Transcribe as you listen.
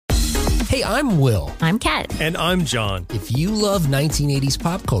Hey, I'm Will. I'm Kat. And I'm John. If you love 1980s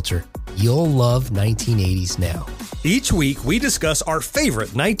pop culture, you'll love 1980s Now. Each week, we discuss our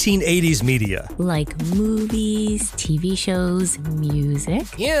favorite 1980s media. Like movies, TV shows, music.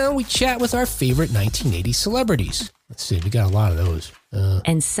 Yeah, we chat with our favorite 1980s celebrities. Let's see, we got a lot of those.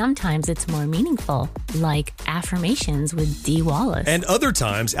 And sometimes it's more meaningful, like Affirmations with Dee Wallace. And other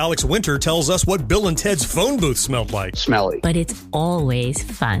times, Alex Winter tells us what Bill and Ted's phone booth smelled like. Smelly. But it's always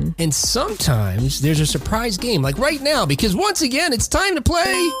fun. And sometimes there's a surprise game, like right now, because once again, it's time to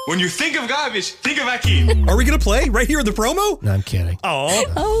play. When you think of garbage, think of Akeem. Are we going to play right here in the promo? No, I'm kidding.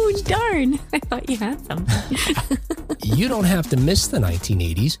 Oh, darn. I thought you had something. You don't have to miss the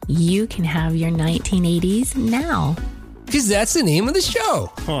 1980s. You can have your 1980s now. Because that's the name of the show.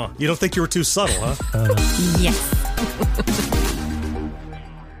 Huh. You don't think you were too subtle, huh? Yes.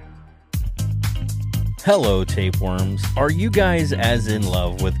 Hello, tapeworms. Are you guys as in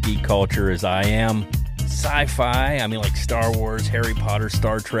love with geek culture as I am? Sci-fi, I mean like Star Wars, Harry Potter,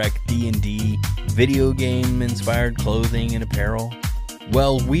 Star Trek, D&D, video game-inspired clothing and apparel?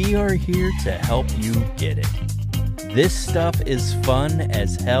 Well, we are here to help you get it. This stuff is fun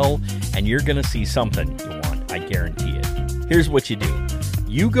as hell, and you're going to see something you want, I guarantee it. Here's what you do.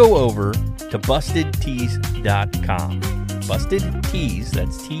 You go over to bustedtees.com. Busted Tees,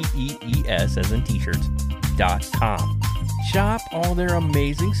 that's T-E-E-S as in t-shirts.com. Shop all their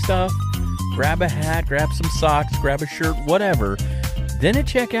amazing stuff. Grab a hat, grab some socks, grab a shirt, whatever. Then at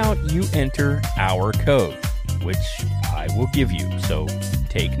checkout, you enter our code, which I will give you. So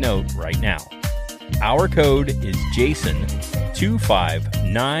take note right now. Our code is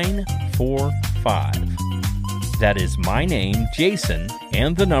Jason25945. That is my name, Jason,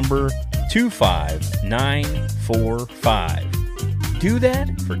 and the number 25945. Do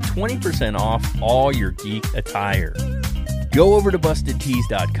that for 20% off all your geek attire. Go over to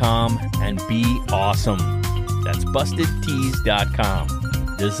bustedtees.com and be awesome. That's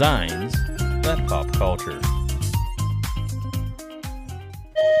bustedtees.com. Designs that pop culture.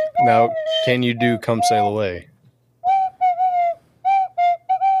 Now, can you do Come Sail Away?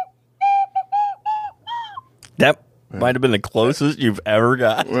 That might have been the closest you've ever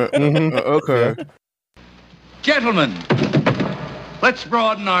got. Okay. Gentlemen, let's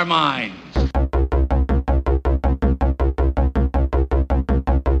broaden our minds.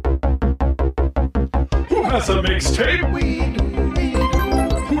 Who has a mixtape?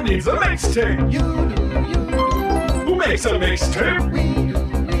 Who needs a mixtape? Who makes a mixtape?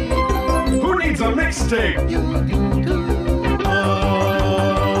 Who needs a mixtape?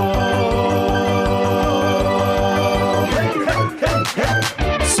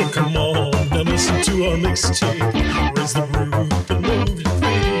 So come on and listen to our mixtape. Raise the roof and move your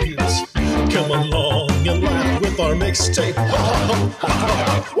feet. Come along and laugh with our mixtape.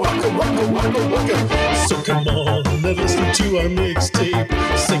 Waka, waka, waka, waka. So come on and listen to our mixtape.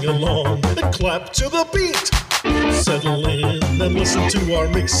 Sing along and clap to the beat. Settle in and listen to our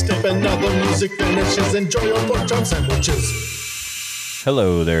mixtape. And now the music finishes. Enjoy your pork chop sandwiches.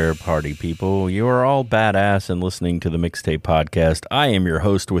 Hello there, party people. You are all badass and listening to the Mixtape Podcast. I am your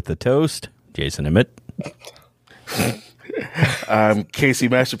host with the toast, Jason Emmett. I'm Casey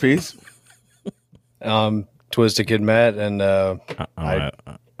Masterpiece. Twisted Kid Matt, and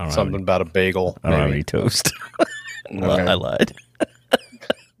something about a bagel. I don't have any toast. Well, I lied.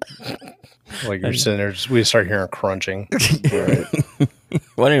 Like you're sitting there, we start hearing crunching. Right.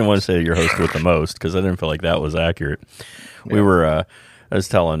 Well, I didn't want to say your host with the most because I didn't feel like that was accurate. Yeah. We were. I was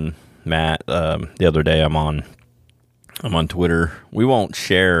telling Matt the other day. I'm on Twitter. We won't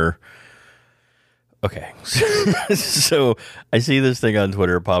share. Okay, so I see this thing on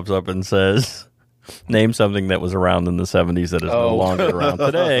Twitter pops up and says, "Name something that was around in the '70s that is no longer around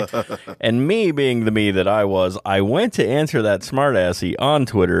today." And me being the me that I was, I went to answer that smartassy on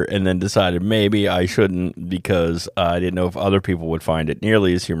Twitter and then decided maybe I shouldn't because I didn't know if other people would find it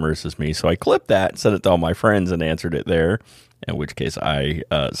nearly as humorous as me. So I clipped that, sent it to all my friends, and answered it there. In which case I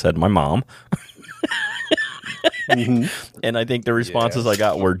said my mom. Mm-hmm. And I think the responses I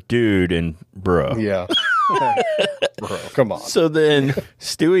got were dude and bro. Yeah. Bro, come on. So then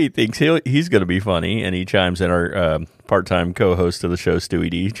Stewie thinks he's going to be funny, and he chimes in. Our part-time co-host of the show, Stewie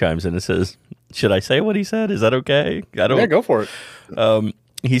D, chimes in and says, should I say what he said? Is that okay? Yeah, go for it.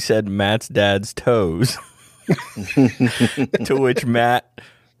 He said Matt's dad's toes. To which Matt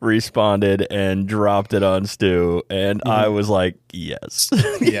responded and dropped it on Stu, and I was like, yes.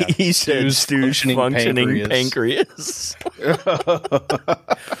 Yeah. He said Stu's functioning pancreas.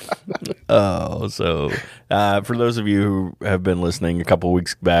 Oh, so for those of you who have been listening, a couple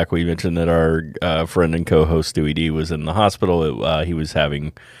weeks back we mentioned that our friend and co-host Stewie D was in the hospital. He was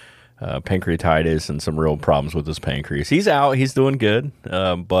having pancreatitis and some real problems with his pancreas. He's out. He's doing good.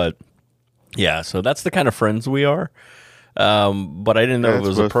 But yeah, so that's the kind of friends we are. But I didn't know it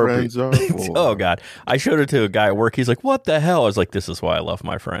was appropriate. Oh God. I showed it to a guy at work. He's like, what the hell? I was like, this is why I love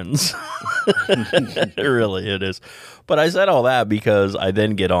my friends. It is. But I said all that because I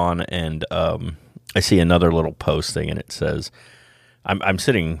then get on and, I see another little post thing and it says, I'm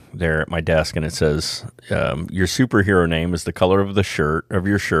sitting there at my desk and it says, your superhero name is the color of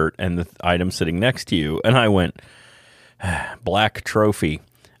your shirt and the item sitting next to you. And I went, black trophy.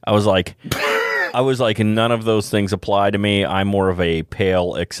 I was like, none of those things apply to me. I'm more of a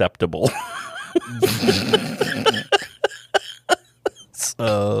pale acceptable.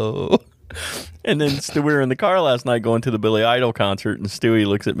 So, and then we were in the car last night going to the Billy Idol concert and Stewie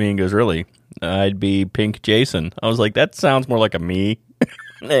looks at me and goes, really? I'd be Pink Jason. I was like, that sounds more like a me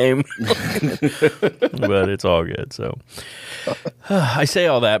name. But it's all good. So I say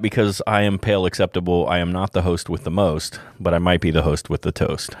all that because I am pale acceptable. I am not the host with the most, but I might be the host with the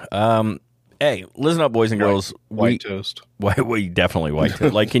toast. Hey, listen up, boys and girls. White toast. Definitely white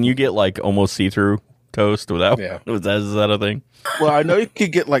toast. Like, can you get like almost see-through toast without? Yeah. Is that a thing? Well, I know you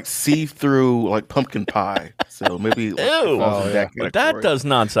could get like see-through like pumpkin pie. So maybe. Ew. That does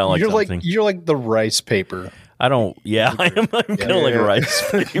not sound like something. You're like the rice paper. I don't. Yeah, I am. I'm kind of like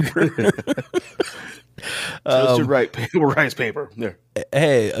rice paper. Toasted rice paper. There.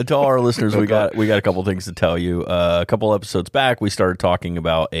 Hey, to all our listeners, we got a couple things to tell you. A couple episodes back, we started talking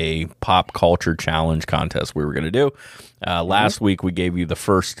about a pop culture challenge contest we were going to do. Last week, we gave you the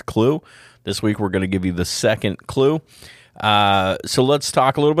first clue. This week, we're going to give you the second clue. So let's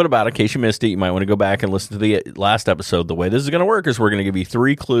talk a little bit about it. In case you missed it, you might want to go back and listen to the last episode. The way this is going to work is we're going to give you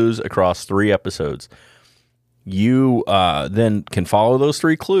 3 clues across 3 episodes. You then can follow those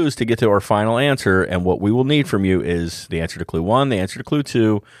 3 clues to get to our final answer, and what we will need from you is the answer to clue 1, the answer to clue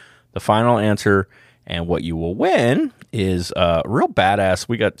 2, the final answer, and what you will win is real badass.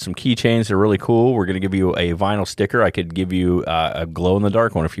 We got some keychains that are really cool. We're going to give you a vinyl sticker. I could give you a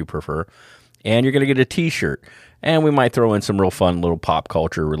glow-in-the-dark one if you prefer, and you're going to get a t-shirt, and we might throw in some real fun little pop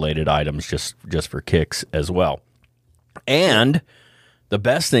culture-related items just for kicks as well. And the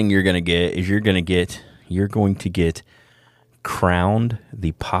best thing you're going to get is you're going to get crowned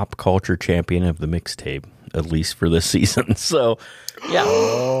the pop culture champion of the mixtape, at least for this season. So,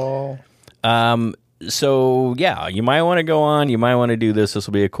 yeah. So, yeah, you might want to go on. You might want to do this. This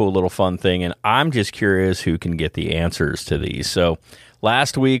will be a cool little fun thing. And I'm just curious who can get the answers to these. So,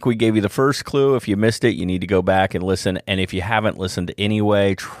 last week we gave you the first clue. If you missed it, you need to go back and listen. And if you haven't listened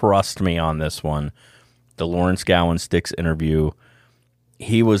anyway, trust me on this one. The Lawrence Gowan Sticks interview.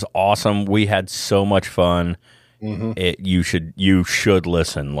 He was awesome. We had so much fun. Mm-hmm. You should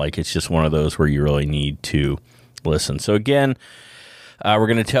listen. Like, it's just one of those where you really need to listen. So again, we're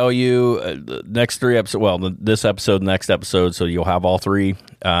going to tell you the next 3 episodes. Well, this episode, next episode. So you'll have all 3.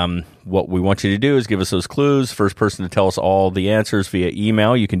 What we want you to do is give us those clues. First person to tell us all the answers via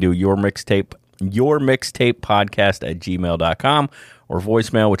email. You can do your mixtape podcast at gmail.com or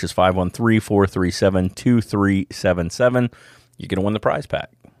voicemail, which is 513-437-2377. You're going to win the prize pack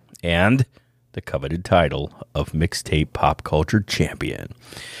and the coveted title of Mixtape Pop Culture Champion.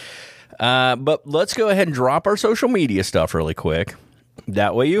 But let's go ahead and drop our social media stuff really quick.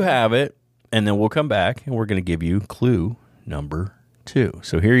 That way you have it, and then we'll come back, and we're going to give you clue number 2.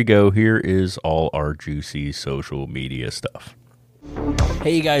 So here you go. Here is all our juicy social media stuff.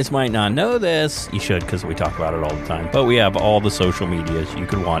 Hey, you guys might not know this. You should, because we talk about it all the time. But we have all the social medias you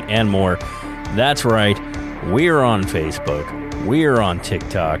could want and more. That's right. We are on Facebook. We are on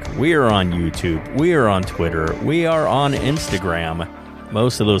TikTok. We are on YouTube. We are on Twitter. We are on Instagram.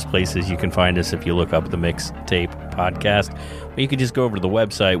 Most of those places you can find us if you look up the Mixtape Podcast. But you can just go over to the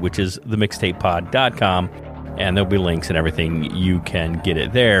website, which is themixtapepod.com, and there'll be links and everything. You can get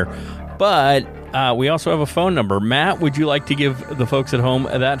it there. But we also have a phone number. Matt, would you like to give the folks at home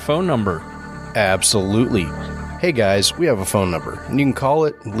that phone number? Absolutely. Hey guys, we have a phone number, and you can call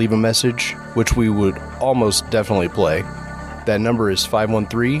it, leave a message, which we would almost definitely play. That number is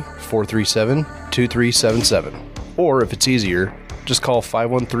 513-437-2377. Or if it's easier, just call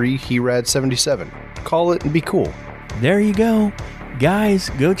 513-HERAD77. Call it and be cool. There you go.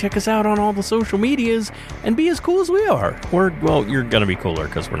 Guys, go check us out on all the social medias and be as cool as we are. You're going to be cooler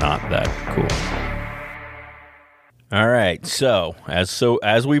because we're not that cool. All right, so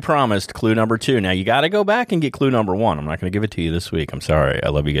as we promised, clue number 2. Now, you got to go back and get clue number 1. I'm not going to give it to you this week. I'm sorry. I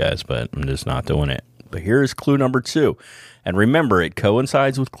love you guys, but I'm just not doing it. But here's clue number 2. And remember, it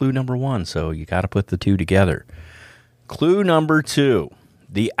coincides with clue number 1, so you got to put the 2 together. Clue number 2.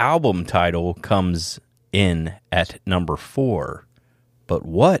 The album title comes in at number 4, but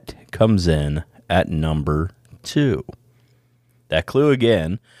what comes in at number 2? That clue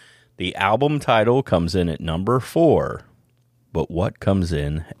again, the album title comes in at number 4, but what comes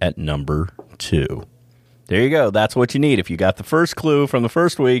in at number 2? There you go. That's what you need. If you got the first clue from the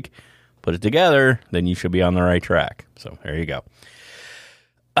first week, put it together, then you should be on the right track. So there you go.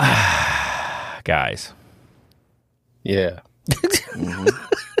 Guys. Yeah.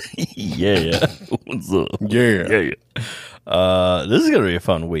 Yeah. What's up? Yeah. This is going to be a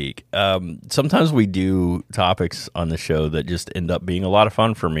fun week. Sometimes we do topics on the show that just end up being a lot of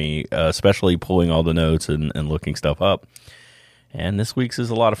fun for me, especially pulling all the notes and looking stuff up. And this week's is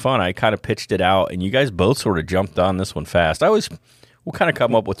a lot of fun. I kind of pitched it out, and you guys both sort of jumped on this one fast. We'll kind of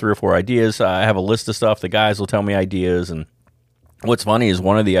come up with 3 or 4 ideas. I have a list of stuff. The guys will tell me ideas, and what's funny is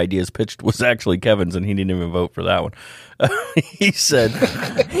one of the ideas pitched was actually Kevin's, and he didn't even vote for that one. He said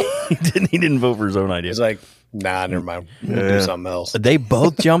he didn't vote for his own idea. He's like, nah, never mind. We'll do something else. They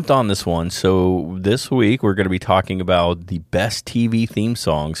both jumped on this one. So this week we're going to be talking about the best TV theme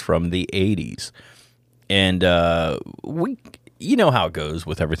songs from the 80s. And you know how it goes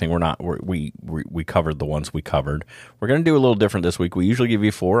with everything. We covered the ones we covered. We're going to do a little different this week. We usually give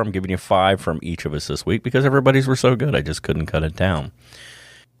you 4. I'm giving you 5 from each of us this week because everybody's were so good. I just couldn't cut it down.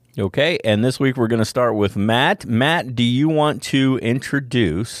 Okay, and this week we're going to start with Matt. Matt, do you want to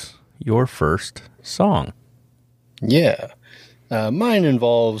introduce your first song? Yeah. Mine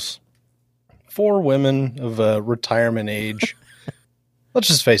involves 4 women of retirement age. Let's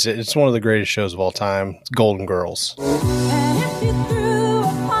just face it, it's one of the greatest shows of all time. It's Golden Girls.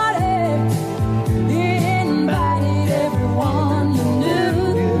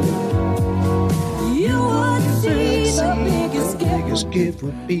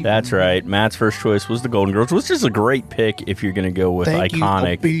 That's right. Matt's first choice was the Golden Girls, which is a great pick if you're going to go with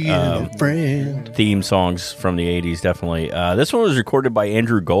iconic theme songs from the 80s, definitely. This one was recorded by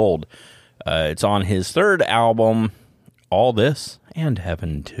Andrew Gold. It's on his 3rd album, All This and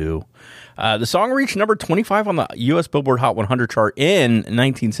Heaven Too. The song reached number 25 on the U.S. Billboard Hot 100 chart in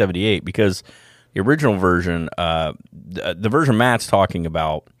 1978 because the original version, the version Matt's talking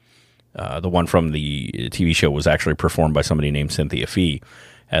about, the one from the TV show was actually performed by somebody named Cynthia Fee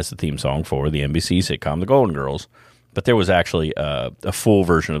as the theme song for the NBC sitcom The Golden Girls. But there was actually a full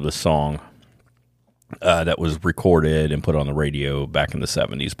version of the song that was recorded and put on the radio back in the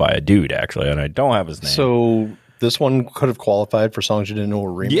 70s by a dude, actually, and I don't have his name. So this one could have qualified for songs you didn't know were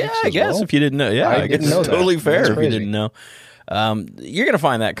remixed. Yeah, I guess if you didn't know. Yeah, I guess it's totally fair if you didn't know. You're going to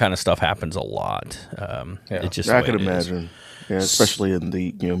find that kind of stuff happens a lot. It's just I could imagine, especially in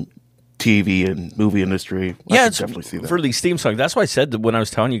the TV and movie industry. I can definitely see that. For these theme songs. That's why I said that when I was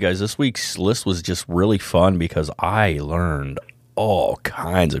telling you guys this week's list was just really fun because I learned all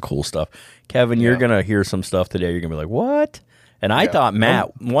kinds of cool stuff. Kevin, you're going to hear some stuff today. You're going to be like, what? And I thought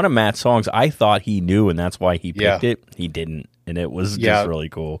one of Matt's songs, I thought he knew, and that's why he picked it. He didn't, and it was just really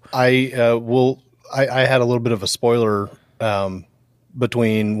cool. I had a little bit of a spoiler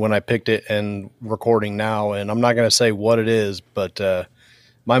between when I picked it and recording now, and I'm not going to say what it is, but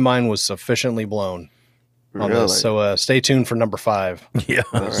my mind was sufficiently blown on this. So stay tuned for number 5. Yeah,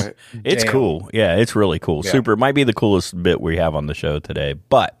 it's cool. Yeah, it's really cool. Yeah. Super. It might be the coolest bit we have on the show today.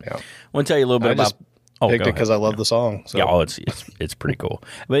 But I want to tell you a little bit about. Picked it because I love the song. So. Yeah, it's pretty cool.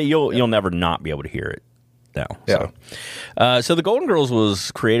 But you'll never not be able to hear it now. Yeah. So the Golden Girls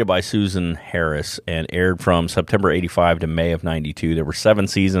was created by Susan Harris and aired from September 85 to May of 92. There were 7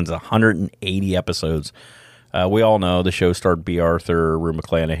 seasons, 180 episodes. We all know the show starred B. Arthur, Rue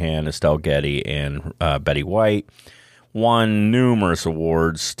McClanahan, Estelle Getty, and Betty White. Won numerous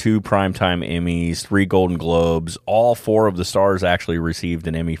awards, 2 Primetime Emmys, 3 Golden Globes. All 4 of the stars actually received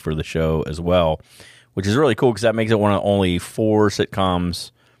an Emmy for the show as well, which is really cool because that makes it one of only 4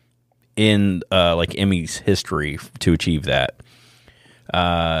 sitcoms in Emmys history to achieve that.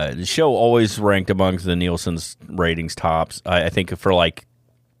 The show always ranked amongst the Nielsen's ratings tops. I think for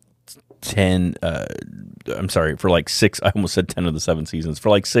 10, for 6, I almost said 10 of the 7 seasons.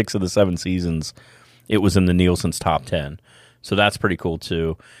 For 6 of the 7 seasons, it was in the Nielsen's top 10. So that's pretty cool,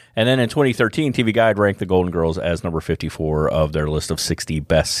 too. And then in 2013, TV Guide ranked The Golden Girls as number 54 of their list of 60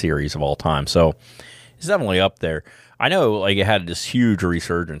 best series of all time. So it's definitely up there. I know it had this huge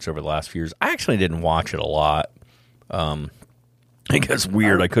resurgence over the last few years. I actually didn't watch it a lot. I guess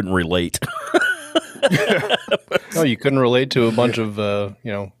weird. I couldn't relate. No, you couldn't relate to a bunch of,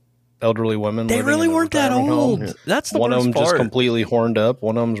 elderly women. They really weren't that old. Home. That's the one worst of them part. just completely horned up.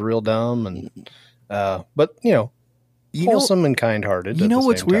 One of them's real dumb, and but wholesome and kind-hearted. You know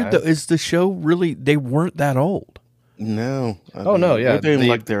what's weird though is the show really they weren't that old. No. No, yeah.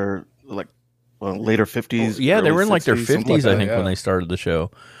 They're later 50s. Yeah, they were in like their 60s, 50s, I think, yeah. when they started the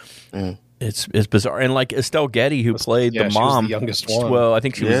show. Yeah. It's bizarre. And like Estelle Getty, who played the she was mom. the youngest one. Well, I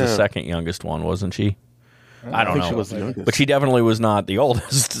think she was the Yeah. second youngest one, wasn't she? I don't think know. she was the youngest. But she definitely was not the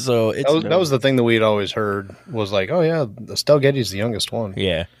oldest. So it's That was the thing that we'd always heard was like, oh yeah, Estelle Getty's the youngest one.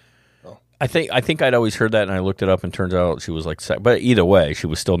 yeah. I think I'd always heard that, and I looked it up, and turns out she was like, but either way, she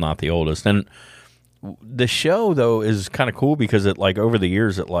was still not the oldest. And the show though is kind of cool because it like over the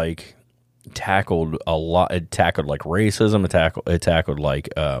years it like tackled a lot. It tackled like racism. It tackled like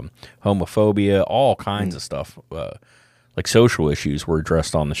homophobia, all kinds of stuff. Like social issues were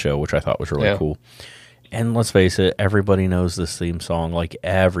addressed on the show, which I thought was really cool. And let's face it, everybody knows this theme song. Like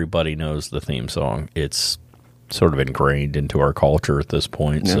everybody knows the theme song. It's sort of ingrained into our culture at this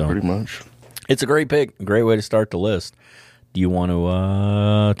point. Yeah, so pretty much. it's a great pick, a great way to start the list. Do you want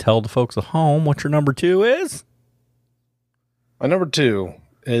to tell the folks at home what your number 2 is? My number 2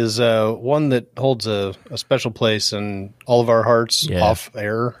 is one that holds a special place in all of our hearts off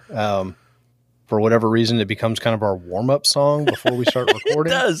air. For whatever reason, it becomes kind of our warm-up song before we start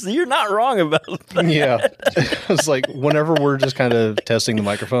recording. It does. You're not wrong about that. Yeah. It's like whenever we're just kind of testing the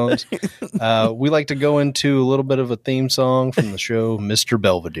microphones, we like to go into a little bit of a theme song from the show Mr.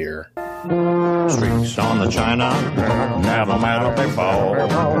 Belvedere. Streaks on the china, never matter before.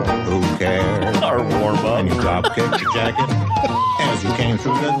 Who cares? Our warm-up. And you drop kicked your jacket as you came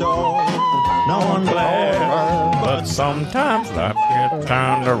through the door. No one glared, But sometimes life gets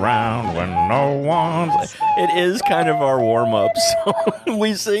turned around when no one's... It is kind of our warm-up song.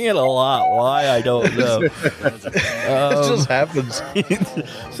 We sing it a lot. Why? I don't know. It just happens.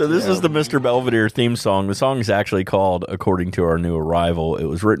 So this is the Mr. Belvedere theme song. The song is actually called, according to our new arrival, it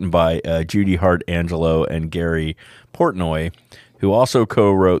was written by Judy Hart Angelo and Gary Portnoy, who also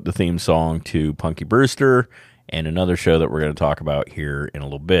co-wrote the theme song to Punky Brewster and another show that we're going to talk about here in a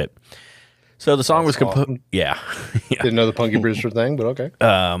little bit. So the song was composed. Yeah. Didn't know the Punky Brewster thing, but okay.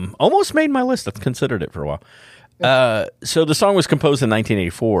 Almost made my list. I've considered it for a while. So the song was composed in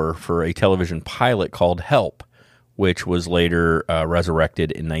 1984 for a television pilot called Help, which was later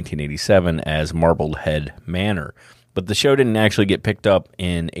resurrected in 1987 as Marblehead Manor. But the show didn't actually get picked up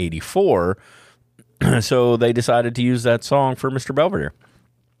in 84, so they decided to use that song for Mr. Belvedere.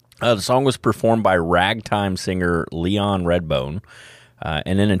 The song was performed by ragtime singer Leon Redbone.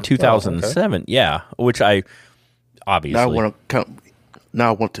 And then in 2007, which I obviously... Now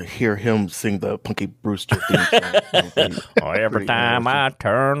I want to hear him sing the Punky Brewster theme song. Every time I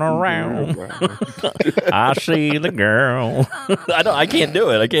turn around, I see the girl. I can't do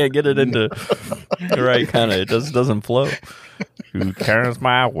it. I can't get it into the right kind of... It doesn't flow. Who turns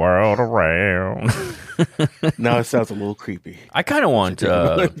my world around? Now it sounds a little creepy. I kind of want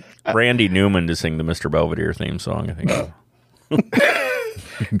Randy Newman to sing the Mr. Belvedere theme song, I think.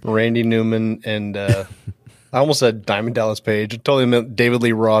 Randy Newman and I almost said Diamond Dallas Page. It totally meant David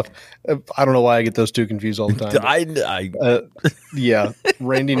Lee Roth. I don't know why I get those two confused all the time. Yeah,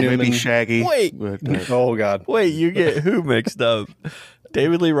 Randy Newman. Maybe Shaggy. Wait. Oh, God. Wait, you get who mixed up?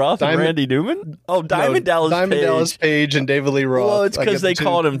 David Lee Roth and Randy Newman? Oh, Diamond Dallas Page and David Lee Roth. Well, it's because they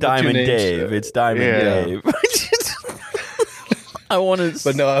called him Diamond Dave. It's Diamond Dave. I want to...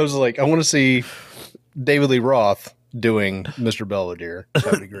 But no, I was like, I want to see David Lee Roth doing Mr. Belvedere.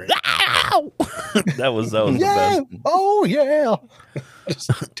 That'd be great. that was the best. Oh, yeah.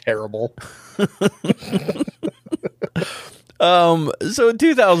 Just terrible. So in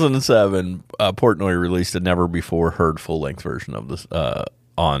 2007, Portnoy released a never-before-heard full-length version of this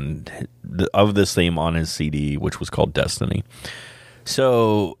of this theme on his CD, which was called Destiny.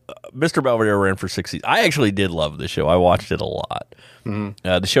 So Mr. Belvedere ran for 6 seasons. I actually did love the show. I watched it a lot.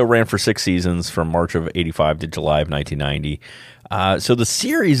 Mm-hmm. The show ran for 6 seasons from March of 85 to July of 1990. So the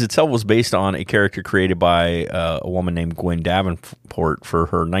series itself was based on a character created by a woman named Gwen Davenport for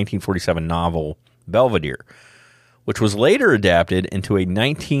her 1947 novel Belvedere, which was later adapted into a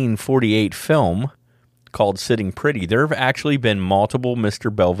 1948 film called Sitting Pretty. There have actually been multiple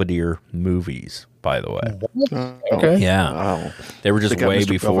Mr. Belvedere movies, by the way. Okay. Yeah. Wow. They were just way Mr.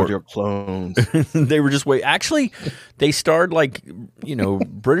 before. Belvedere clones. They were just way. Actually, they starred like,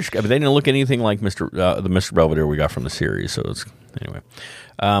 British guy, but they didn't look anything like the Mr. Belvedere we got from the series. So it's anyway.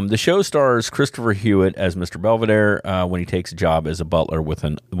 The show stars Christopher Hewitt as Mr. Belvedere when he takes a job as a butler with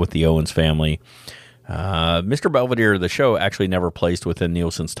the Owens family. Mr. Belvedere, the show, actually never placed within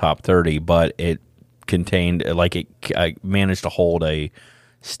Nielsen's top 30, but it contained, it managed to hold a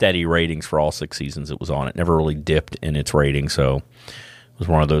steady ratings for all 6 seasons it was on. It never really dipped in its rating, so it was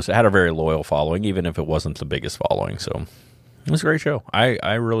one of those. It had a very loyal following, even if it wasn't the biggest following, so it was a great show.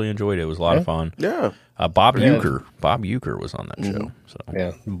 I really enjoyed it. It was a lot of fun. Yeah. Bob Uecker was on that show. So.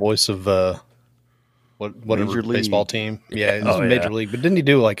 Yeah, the voice of whatever baseball team. Yeah, it was Oh, Major yeah. League. But didn't he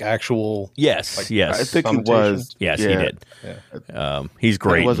do like actual? Yes, like, yes. I think he was. commentations? Yes, yeah. he did. Yeah. He's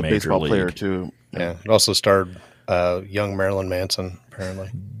great He was in a Major baseball League. player too. Yeah. It also starred young Marilyn Manson. Apparently,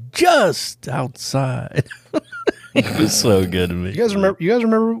 Just outside. He was so good to me. you guys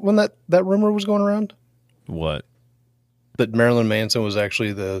remember when that rumor was going around What? that Marilyn Manson was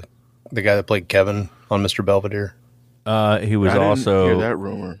actually the guy that played Kevin on Mr. Belvedere? He was I didn't also hear that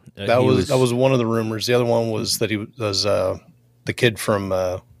rumor. That he was one of the rumors. The other one was that he was the kid from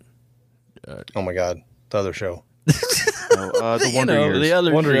oh my god, the other show. The Wonder Years. the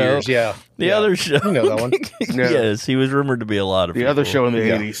other Wonder show. Years, yeah. The other show. You know that one. Yeah. Yes, he was rumored to be a lot of The people. other show in the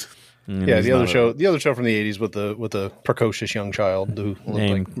Yeah. 80s. Yeah, the other show from the 80s with the precocious young child who looked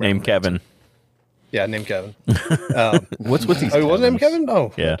like named Kevin. Yeah, named Kevin. What's with these? Oh, he was named Kevins? Kevin?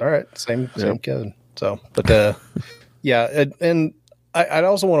 Oh, Yeah. All right. Same Kevin. So, but yeah, and I'd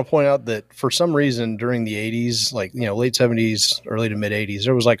also want to point out that for some reason during the 80s, like, late 70s, early to mid 80s,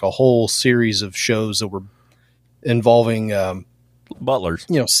 there was like a whole series of shows that were involving, Butlers.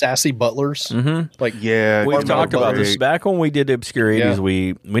 sassy butlers. Mm-hmm. Like, Yeah, We've talked about this Great. back when we did Obscure 80s.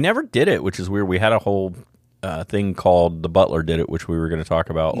 Yeah. We never did it, which is weird. We had a whole thing called The Butler Did It, which we were going to talk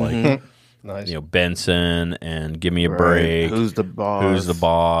about, like nice. Benson and Give Me a Right. Break. Who's the boss? Who's the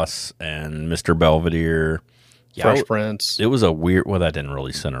boss? And Mr. Belvedere. Yeah, Fresh Prince. It was a weird. Well, that didn't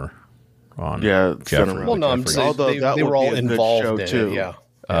really center on. Yeah, Jeffrey. center. Well, no, I'm Jeffrey. saying Although that they would were all be a good involved show, in too. it.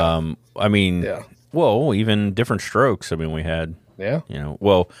 Yeah. I mean, Yeah. well, even Different Strokes. I mean, we had, Yeah.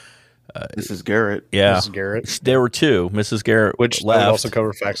 Mrs. Garrett. yeah, Mrs. Garrett. There were two. Mrs. Garrett, Which left would also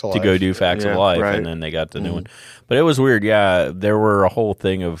cover Facts of to Life. go do Facts Yeah, of Life, right. and then they got the new one. But it was weird. Yeah, there were a whole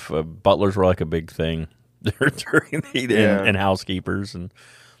thing of butlers were like a big thing during and housekeepers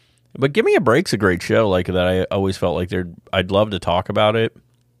But Give Me a Break's a great show. Like that, I always felt like I'd love to talk about it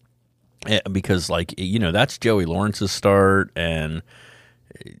because, like, that's Joey Lawrence's start, and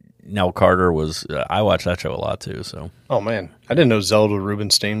Nell Carter was. I watched that show a lot too. So, Oh man, I didn't know Zelda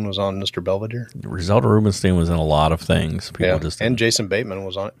Rubinstein was on Mr. Belvedere. Zelda Rubinstein was in a lot of things. People and Jason Bateman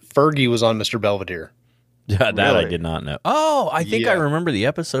was on it. Fergie was on Mr. Belvedere. Yeah, that I Really? did not know. Oh, I think I Yeah. remember the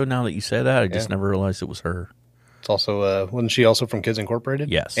episode now that you say that. I just never realized it was her. It's also wasn't she also from Kids Incorporated?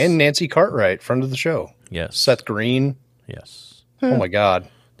 Yes. And Nancy Cartwright, friend of the show. Yes. Seth Green. Yes. Oh my God.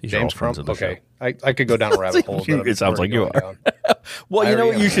 These are all James friends Crump. of the Okay, I could go down a rabbit hole. but It sounds we're like you going are. down. Well, I you know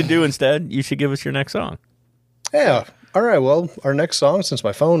what already you am. should do instead? You should give us your next song. Yeah. All right. Well, our next song, since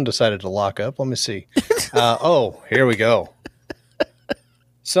my phone decided to lock up, let me see. Here we go.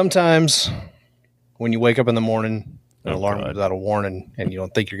 Sometimes when you wake up in the morning, an alarm God. without a warning, and you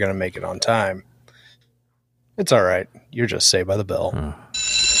don't think you're going to make it on time, it's all right. You're just Saved by the Bell. When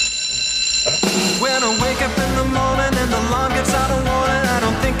I wake up in the morning and the alarm gets out of warning, I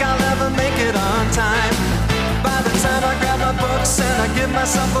don't think I'll ever make it on time. By the time I grab my books and I give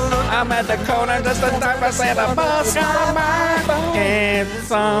myself a look, I'm at the corner just in time I said a bus on my boat.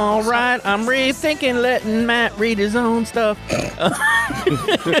 It's all right. I'm rethinking letting Matt read his own stuff. You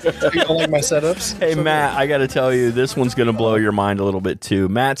don't like my setups? Hey, Matt, I got to tell you, this one's going to blow your mind a little bit, too.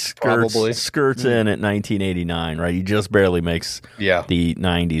 Matt Probably. skirts in at 1989, right? He just barely makes the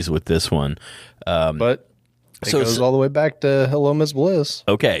 90s with this one. But it goes all the way back to Hello, Miss Bliss.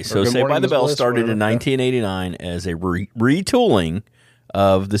 Okay, so Good Saved by Morning, the Miss Bell Bliss, started in whatever. 1989 as a retooling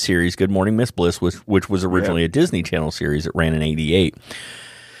of the series Good Morning, Miss Bliss, which was originally a Disney Channel series. It ran in 88.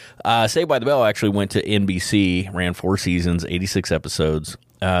 Saved by the Bell actually went to NBC, ran 4 seasons, 86 episodes.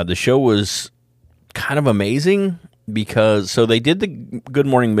 The show was kind of amazing because they did the Good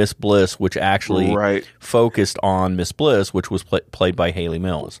Morning Miss Bliss, which actually focused on Miss Bliss, which was played by Haley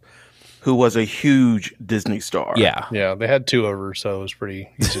Mills, who was a huge Disney star. Yeah. Yeah, they had 2 of her, so it was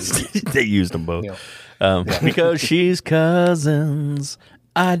pretty easy. They used them both. Because she's cousins,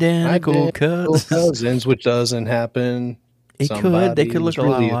 identical cousins, which doesn't happen. They could look a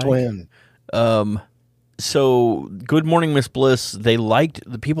lot really alike. a twin. So Good Morning Miss Bliss,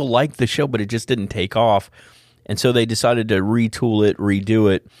 the people liked the show, but it just didn't take off. And so they decided to retool it,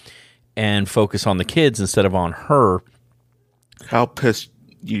 redo it, and focus on the kids instead of on her. How pissed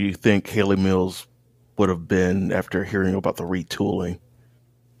do you think Haley Mills would have been after hearing about the retooling?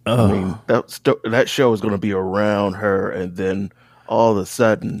 I mean, that show is going to be around her, and then all of a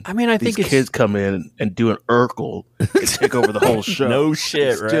sudden, I think kids come in and do an Urkel and take over the whole show. No shit,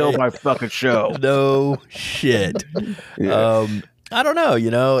 It's still right? my fucking show. No shit. I don't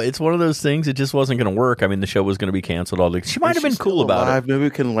know. It's one of those things. It just wasn't going to work. I mean, the show was going to be canceled. She might have been cool about it. Maybe we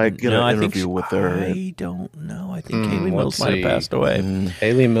can get an interview with her. I don't know. I think Haley Mills might have passed away.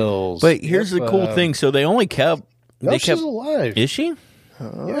 Haley Mills. But here's the cool thing. So they only kept. No, she's alive. Is she?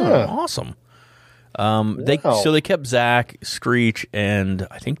 Yeah. Awesome. They kept Zach, Screech, and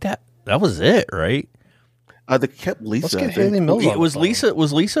I think that was it, right? They kept Lisa. Let's get Haley Mills. Was Lisa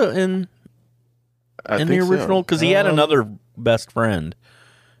in the original? Because he had another best friend,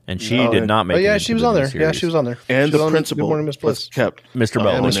 and she did not make. Oh yeah, she was on there. Yeah, she was on there. And the principal was kept. Mr.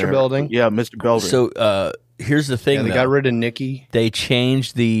 Belding. Mr. Belding. Yeah, Mr. Belding. So here's the thing. Yeah, they got rid of Nikki. They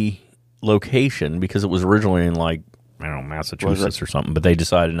changed the location because it was originally in like I don't know Massachusetts or something, but they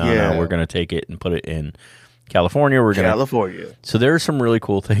decided no, we're going to take it and put it in California. California. So there are some really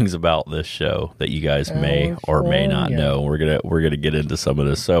cool things about this show that you guys may or may not know. We're gonna get into some of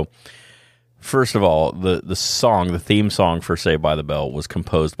this. So first of all, the theme song for Saved by the Bell was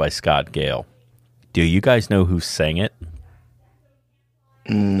composed by Scott Gale. Do you guys know who sang it?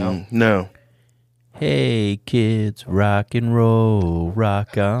 No. Hey kids, rock and roll,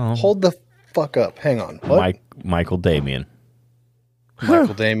 rock on. Hold the fuck up. Hang on. What? Michael Damian.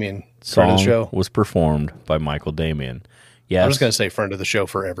 Michael Damian. Song friend of the show. Was performed by Michael Damian. Yes. I'm just going to say friend of the show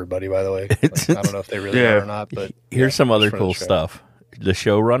for everybody, by the way. Like, I don't know if they really are or not, but here's some other cool stuff. The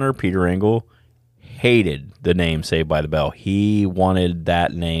showrunner, Peter Engel, hated the name Saved by the Bell. He wanted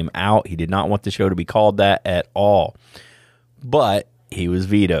that name out. He did not want the show to be called that at all. But he was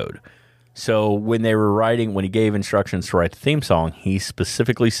vetoed. So when he gave instructions to write the theme song, he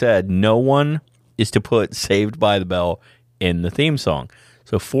specifically said no one is to put Saved by the Bell in the theme song.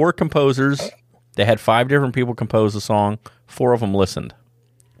 So 4 composers, they had 5 different people compose the song. 4 of them listened.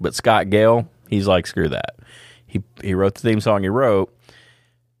 But Scott Gale, he's like, screw that. He wrote the theme song he wrote,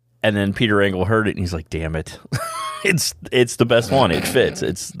 and then Peter Engel heard it, and he's like, damn it. It's the best one. It fits.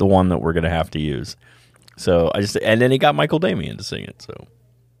 It's the one that we're going to have to use. So and then he got Michael Damian to sing it, so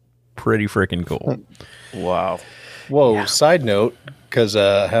pretty freaking cool. Wow. Whoa, yeah. Side note, because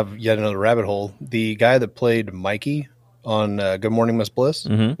I have yet another rabbit hole. The guy that played Mikey on Good Morning Miss Bliss,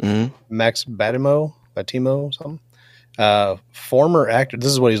 Max Batimo, something. Former actor,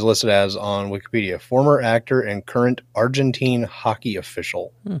 this is what he's listed as on Wikipedia, former actor and current Argentine hockey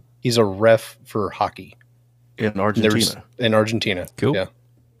official. He's a ref for hockey. In Argentina. Cool. Yeah.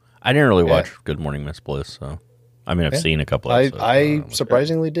 I didn't really watch Good Morning Miss Bliss, so I mean, I've seen a couple episodes. I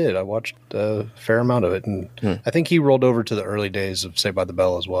surprisingly did. I watched a fair amount of it, and I think he rolled over to the early days of Saved by the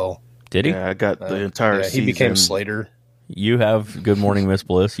Bell as well. Did he? Yeah, I got the entire season. He became Slater. You have Good Morning Miss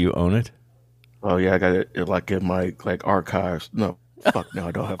Bliss. You own it? Oh, yeah, I got it like in my archives. No, fuck no,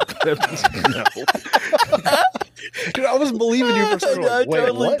 I don't have it. Dude, I was believing you for a second. I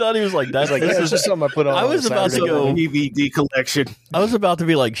totally thought he was like, this is just something I put on. I was about to go DVD collection. I was about to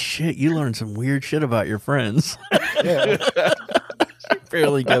be like, shit, you learned some weird shit about your friends. Yeah.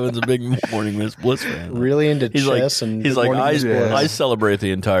 Apparently Kevin's a big Morning Miss Bliss fan. Really into chess and he's like, I celebrate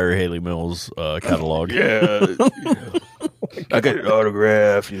the entire Haley Mills catalog. Yeah. I got an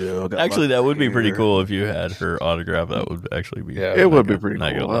autograph, Actually, that would be pretty cool if you had her autograph. That would actually be it would be pretty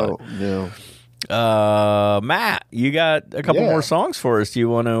cool. Yeah. Matt, you got a couple more songs for us. Do you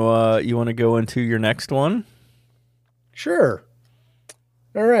want to go into your next one? Sure.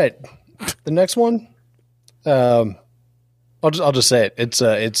 All right. The next one, I'll just say it.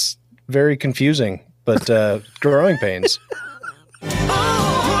 It's very confusing, but Growing Pains.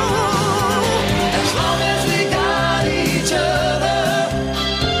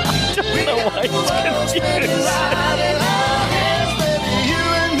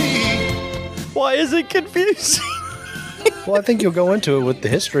 Why is it confusing? Well, I think you'll go into it with the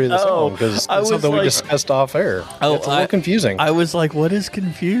history of the song because it's something we discussed off air. It's a little confusing. I was like, what is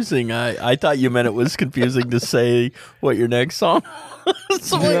confusing? I thought you meant it was confusing to say what your next song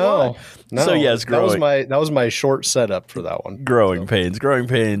was. No. So yes, that was my short setup for that one. Growing Pains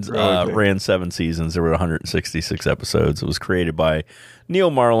ran 7 seasons. There were 166 episodes. It was created by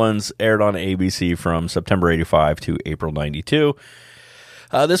Neil Marlins, aired on ABC from September 85 to April 92.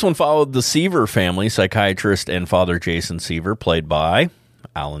 This one followed the Seaver family, psychiatrist and father Jason Seaver, played by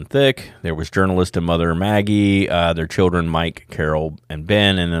Alan Thicke. There was journalist and mother Maggie, their children Mike, Carol, and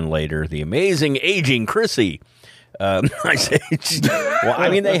Ben, and then later the amazing aging Chrissy. I say, well, I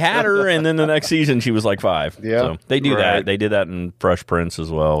mean, they had her, and then the next season she was like 5. Yeah, so they do that. They did that in Fresh Prince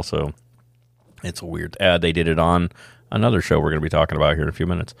as well. So it's weird. They did it on another show we're going to be talking about here in a few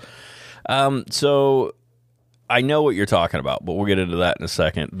minutes. So I know what you're talking about, but we'll get into that in a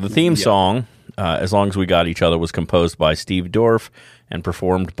second. The theme song, As Long as We Got Each Other, was composed by Steve Dorff and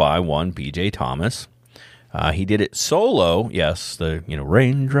performed by one B.J. Thomas. He did it solo. Yes, the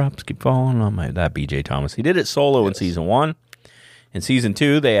raindrops keep falling on that B.J. Thomas. He did it solo in season 1. In season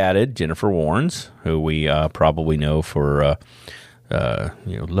 2, they added Jennifer Warnes, who we probably know for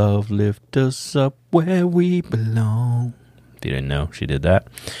Love Lift Us Up Where We Belong. If you didn't know, she did that.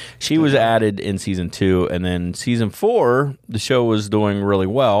 She was added in season 2, and then season 4, the show was doing really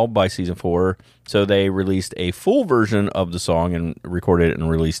well by season 4, so they released a full version of the song and recorded it and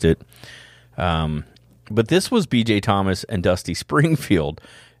released it. But this was B.J. Thomas and Dusty Springfield,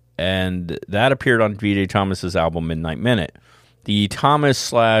 and that appeared on B.J. Thomas's album Midnight Minute. The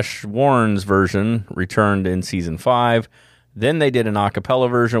Thomas/Warren's version returned in season 5. Then they did an a cappella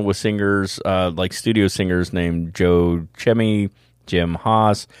version with singers, like studio singers named Joe Chemi, Jim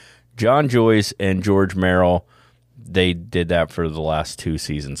Haas, John Joyce, and George Merrill. They did that for the last 2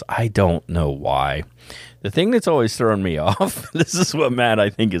 seasons. I don't know why. The thing that's always thrown me off, this is what Matt, I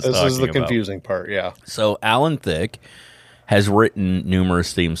think, is talking about. This is the confusing part, yeah. So Alan Thicke has written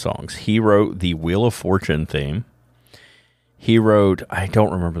numerous theme songs. He wrote the Wheel of Fortune theme. He wrote, I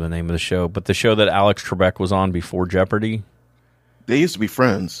don't remember the name of the show, but the show that Alex Trebek was on before Jeopardy. They used to be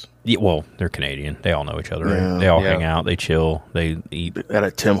friends. Yeah, well, they're Canadian. They all know each other. Right? They all hang out. They chill. They eat. At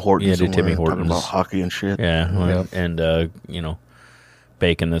a Tim Hortons. Yeah, Timmy Hortons. Talking about hockey and shit. Yeah. And,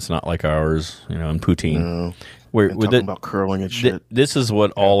 bacon that's not like ours, and poutine. We're talking about curling and shit. This is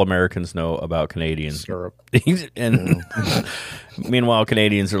what all Americans know about Canadians. Syrup. And meanwhile,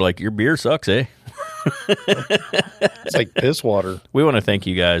 Canadians are like, your beer sucks, eh? It's like piss water. We want to thank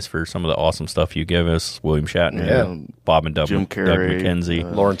you guys for some of the awesome stuff you give us. William Shatner, Bob and Doug, Jim Doug Carrey,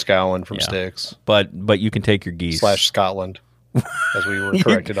 McKenzie, Lawrence Gowan from Styx. But you can take your geese / Scotland, as we were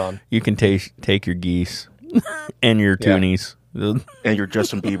corrected on. You can take your geese and your toonies and your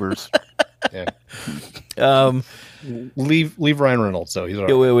Justin Biebers. Leave Ryan Reynolds though. He's all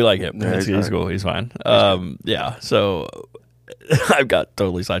right. We like him. He's cool. He's fine. So I've got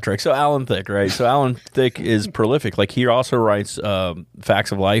totally sidetracked. So Alan Thicke, right? So Alan Thicke is prolific. Like he also writes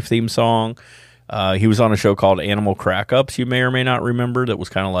Facts of Life theme song. He was on a show called Animal Crack-Ups. You may or may not remember. That was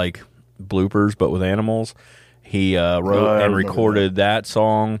kind of like bloopers, but with animals. He wrote and recorded that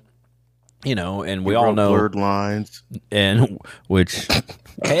song. And we all know Blurred Lines, and which,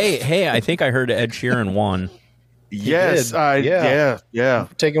 hey, I think I heard Ed Sheeran won. Yes, yeah.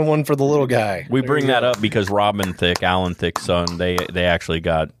 Taking one for the little guy. We bring that up because Robin Thicke, Alan Thicke's son, they actually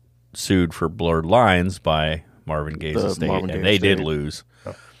got sued for Blurred Lines by Marvin Gaye's estate, and they did lose.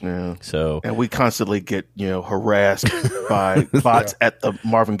 Yeah. So, and we constantly get harassed by bots at the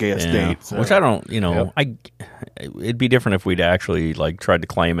Marvin Gaye estate, which I don't. It'd be different if we'd actually tried to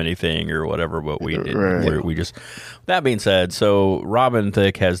claim anything or whatever, but we didn't. Right. We just. That being said, so Robin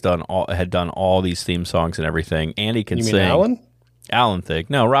Thicke had done all these theme songs and everything, and he can you sing. Mean Alan? Alan Thicke.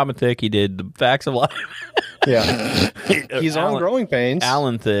 No, Robin Thicke. He did the Facts of Life. Yeah, he's on Growing Pains.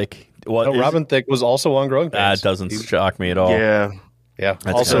 Alan Thicke. Robin Thicke was also on Growing Pains. That doesn't shock me at all. Yeah. That's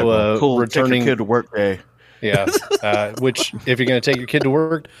also cool. Returning Take your kid to work day. Yeah. Which, if you're going to take your kid to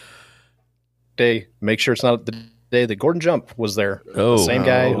work day, make sure it's not the day that Gordon Jump was there. The same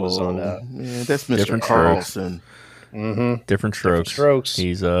guy who was on. That's Mr. Carlson. Mm-hmm. Different strokes.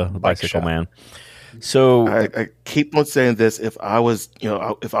 He's a bicycle man. So I keep on saying this. If I was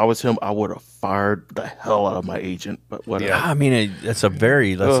him, I would have fired the hell out of my agent. But whatever. Yeah, I mean, that's like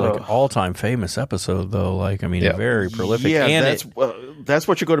an all-time famous episode, though. Very prolific. Yeah, and that's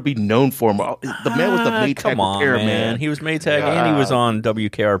what you're going to be known for. The man with the Maytag repairman. He was Maytag, and he was on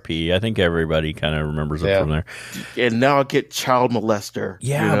WKRP. I think everybody kind of remembers it from there. And now I get child molester.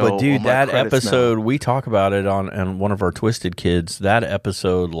 Yeah, but dude, that episode we talk about it on one of our Twisted Kids. That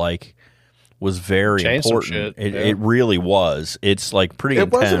episode, was very important. It really was. It's pretty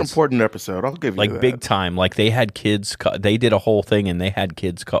intense. It was an important episode. I'll give you that. Big time. They had kids. They did a whole thing, and they had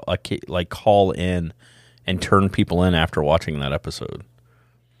kids call in and turn people in after watching that episode.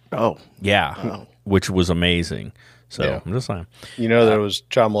 Oh, yeah, which was amazing. So I'm just saying. There was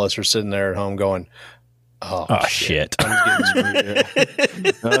child molesters sitting there at home going, "Oh shit! I'm getting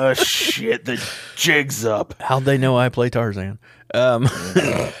screwed." Oh shit! The jig's up. How'd they know I play Tarzan?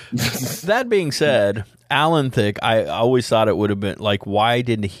 That being said, Alan Thicke, I always thought it would have been why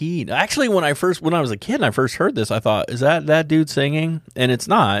didn't he? Actually, when I was a kid and I first heard this, I thought, is that dude singing? And it's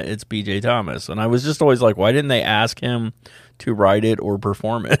not. It's B.J. Thomas. And I was just always like, why didn't they ask him to write it or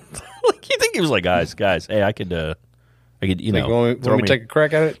perform it? You think he was like, guys, hey, I could, want me take a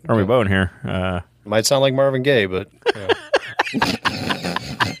crack at it? Throw me a bone here. Might sound like Marvin Gaye, but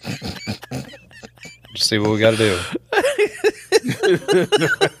just see what we got to do.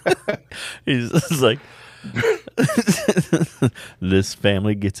 He's like, this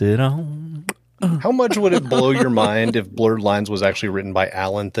family gets it on. How much would it blow your mind if Blurred Lines was actually written by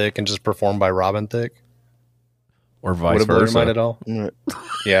Alan Thicke and just performed by Robin Thicke? Or vice would it versa. blow your mind at all?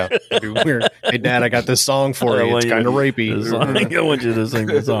 Yeah, it'd be weird. Hey, Dad, I got this song for you. It's kind of rapey. I want you to sing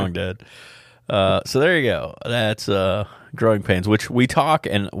the song, Dad. So there you go. That's Growing Pains, which we talk,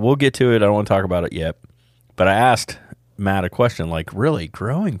 and we'll get to it. I don't want to talk about it yet. But I asked Matt a question like, really,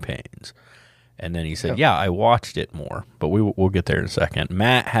 Growing Pains? And then he said, yeah, I watched it more. But we'll get there in a second.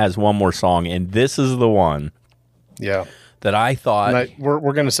 Matt has one more song, and this is the one that I thought... we're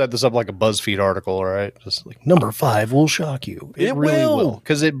going to set this up like a BuzzFeed article, all right? Just like, number 5 will shock you. It really will.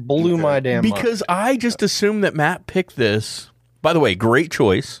 Because it blew my damn mind. Because I just assumed that Matt picked this. By the way, great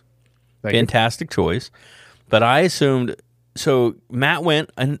choice. Fantastic choice. But I assumed... So Matt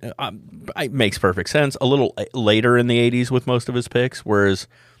went, and it makes perfect sense, a little later in the 80s with most of his picks, whereas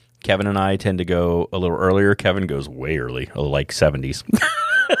Kevin and I tend to go a little earlier. Kevin goes way early, like 70s.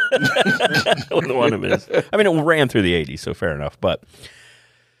 One of his. I mean, it ran through the 80s, so fair enough. But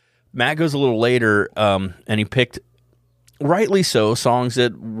Matt goes a little later, and he picked, rightly so, songs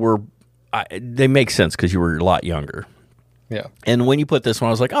that were, they make sense because you were a lot younger. Yeah. And when you put this one,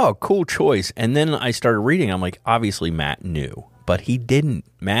 I was like, oh, cool choice. And then I started reading. I'm like, obviously Matt knew, but he didn't.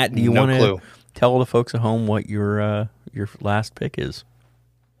 Matt, do you want to tell the folks at home what your last pick is?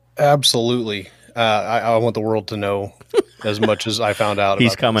 Absolutely. I want the world to know as much as I found out.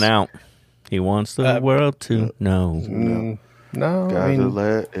 He's coming out. He wants the world to know. No, I mean,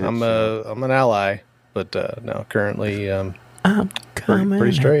 I'm an ally, but no, currently I'm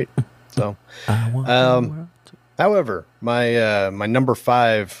pretty straight. So, however, my number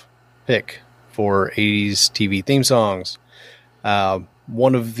 5 pick for 80s TV theme songs,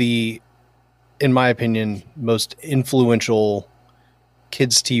 one of the, in my opinion, most influential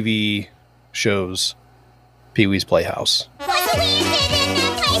kids TV shows, Pee-wee's Playhouse.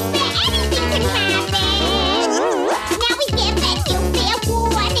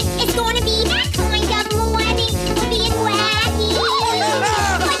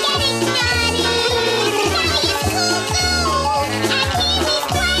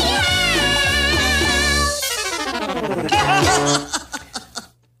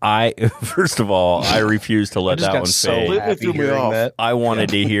 First of all, I refuse to let that one fade. I wanted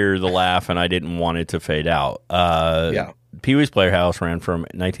to hear the laugh, and I didn't want it to fade out. Pee-wee's Playhouse ran from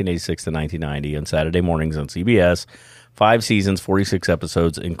 1986 to 1990 on Saturday mornings on CBS. 5 seasons, 46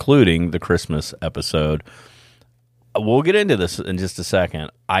 episodes, including the Christmas episode. We'll get into this in just a second.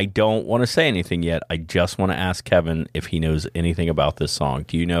 I don't want to say anything yet. I just want to ask Kevin if he knows anything about this song.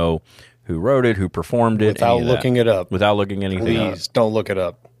 Do you know who wrote it, who performed it? Without looking it up. Without looking anything up. Please don't look it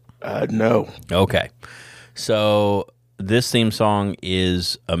up. No. Okay. So this theme song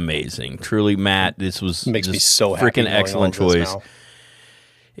is amazing. Truly, Matt, this was makes me so happy. Freaking excellent choice.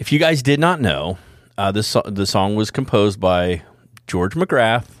 If you guys did not know, the song was composed by George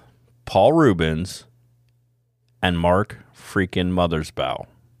McGrath, Paul Rubens, and Mark freaking Mothersbaugh.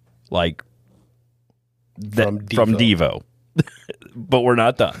 Like, from Devo. But we're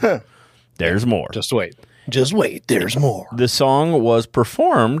not done. There's more. Just wait. Just wait. There's more. The song was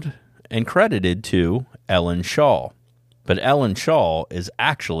performed and credited to Ellen Shaw. But Ellen Shaw is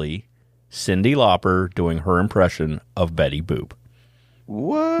actually Cyndi Lauper doing her impression of Betty Boop.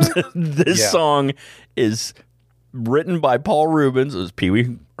 What? This song is written by Paul Rubens, it was Pee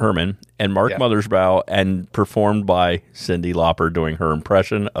Wee Herman, and Mark Mothersbaugh, and performed by Cyndi Lauper doing her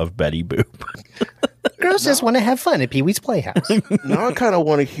impression of Betty Boop. Girls just want to have fun at Pee-wee's Playhouse. Now I kind of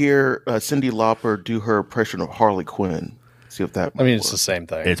want to hear Cyndi Lauper do her impression of Harley Quinn. See if that. I mean, it's the same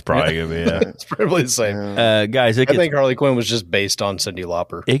thing. It's probably gonna be. It's probably the same. Guys, I think Harley Quinn was just based on Cyndi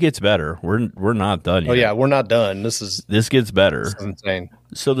Lauper. It gets better. We're not done yet. Oh yeah, we're not done. This gets better. This is insane.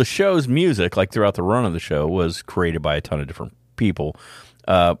 So the show's music, like throughout the run of the show, was created by a ton of different people.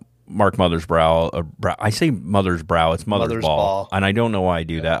 Mark Mothersbaugh. I say Mothersbaugh. It's Mothersbaugh, and I don't know why I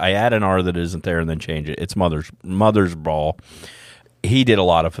do that. I add an R that isn't there and then change it. It's Mothersbaugh. He did a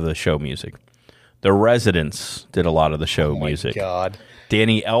lot of the show music. The Residents did a lot of the show music. God.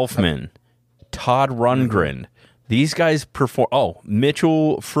 Danny Elfman, Todd Rundgren. These guys perform. Oh,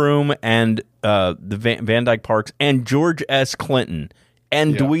 Mitchell Froome and the Van Dyke Parks and George S. Clinton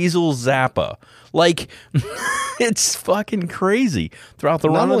and Dweezil Zappa. Like, it's fucking crazy throughout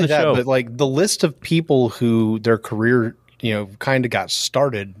the run of the show. But like the list of people who their career, kind of got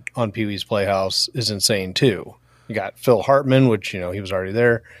started on Pee-wee's Playhouse is insane too. You got Phil Hartman, which, he was already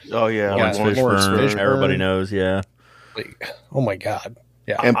there. Oh, yeah. Lawrence Fishburne. Everybody knows, yeah. Like, oh, my God.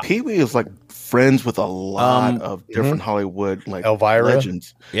 Yeah. And Pee-wee is, like, friends with a lot of different Hollywood, like, Elvira.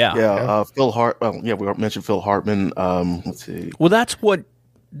 legends. Yeah. Yeah. Phil Hartman. We mentioned Phil Hartman. Let's see. Well, that's what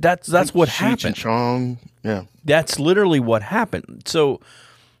happened. Chong. Yeah. That's literally what happened. So,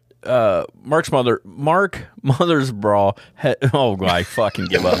 Mark Mothersbaugh I fucking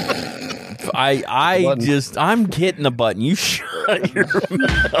give up. I'm hitting the button. You shut your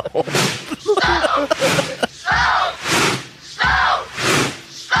mouth.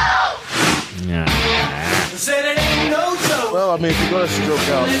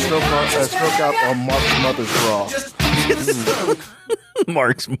 want to stroke out on Mark's mother's bra.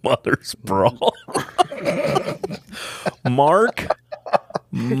 Mark's mother's bra. Mark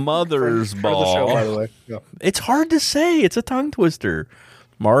Mother's ball. The show, by the way. Yeah. It's hard to say. It's a tongue twister.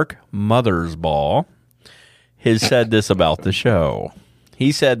 Mark Mother's ball has said this about the show.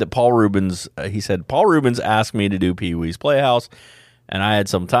 He said that Paul Rubens asked me to do Pee-wee's Playhouse, and I had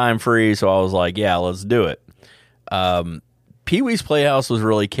some time free, so I was like, yeah, let's do it. Pee-wee's Playhouse was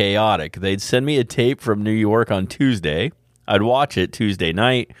really chaotic. They'd send me a tape from New York on Tuesday. I'd watch it Tuesday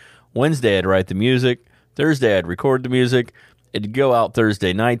night. Wednesday, I'd write the music. Thursday, I'd record the music. It'd go out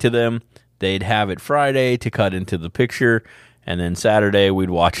Thursday night to them. They'd have it Friday to cut into the picture, and then Saturday, we'd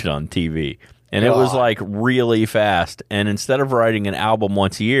watch it on TV. And it was like really fast. And instead of writing an album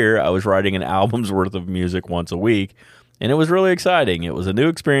once a year, I was writing an album's worth of music once a week. And it was really exciting. It was a new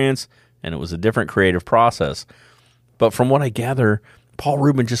experience, and it was a different creative process. But from what I gather, Paul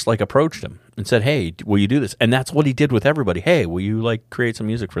Rubin just like approached him and said, hey, will you do this? And that's what he did with everybody. Hey, will you like create some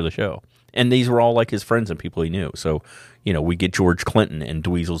music for the show? And these were all like his friends and people he knew. So, you know, we get George Clinton and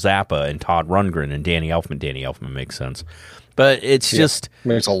Dweezil Zappa and Todd Rundgren and Danny Elfman. Danny Elfman makes sense. But it's just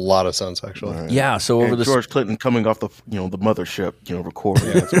makes a lot of sense, actually. Right. Yeah. So over the George Clinton coming off the the mothership,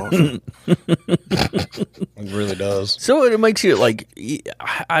 recording. That's awesome. It really does. So it makes you like,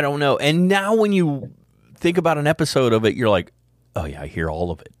 I don't know. And now when you think about an episode of it, you're like, oh yeah, I hear all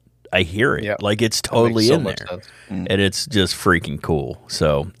of it. I hear it. Yep. Like it's totally so in there. And it's just freaking cool.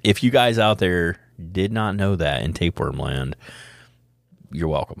 So if you guys out there did not know that in Tapeworm Land, you're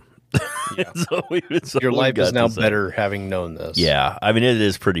welcome. Yeah. So your life is now better having known this. Yeah. I mean, it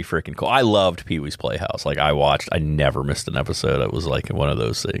is pretty freaking cool. I loved Pee-wee's Playhouse. Like I never missed an episode. It was like one of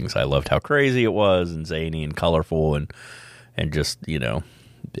those things. I loved how crazy it was and zany and colorful and just,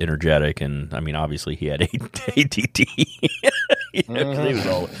 energetic. And I mean, obviously he had ADD. He was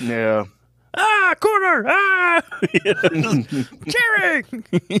all, yeah. Corner! Cherry!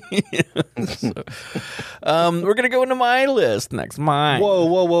 We're going to go into my list next.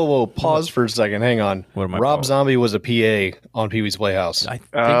 Whoa. Pause for a second. Hang on. What am I Rob called? Zombie was a PA on Pee-wee's Playhouse. I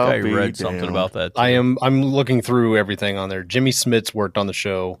think I read something about that, too. I'm looking through everything on there. Jimmy Smits worked on the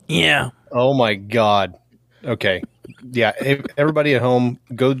show. Yeah. Oh, my God. Okay. Yeah. Everybody at home,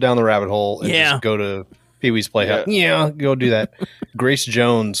 go down the rabbit hole and just go to Pee-wee's Playhouse. Yeah, go do that. Grace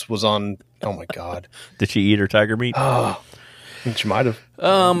Jones was on. Oh my God! Did she eat her tiger meat? Oh, she might have.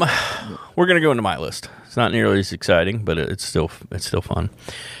 We're gonna go into my list. It's not nearly as exciting, but it's still fun.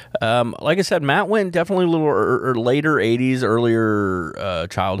 Like I said, Matt went definitely a little later 80s, earlier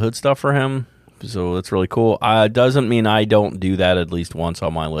childhood stuff for him. So that's really cool. Doesn't mean I don't do that at least once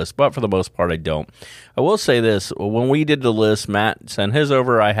on my list, but for the most part, I don't. I will say this: when we did the list, Matt sent his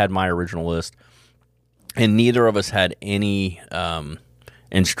over. I had my original list, and neither of us had any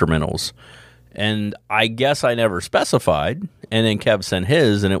instrumentals. And I guess I never specified. And then Kev sent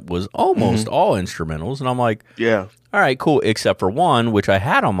his, and it was almost all instrumentals. And I'm like, yeah. All right, cool, except for one, which I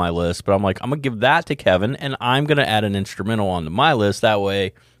had on my list. But I'm like, I'm going to give that to Kevin, and I'm going to add an instrumental onto my list. That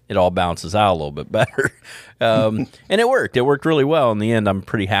way it all bounces out a little bit better. And it worked. It worked really well. In the end, I'm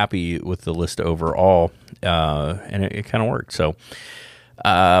pretty happy with the list overall. And it kind of worked. So,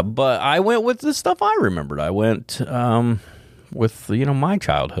 but I went with the stuff I remembered. I went with my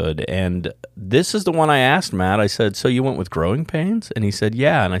childhood, and this is the one I asked Matt. I said, so you went with Growing Pains? And he said,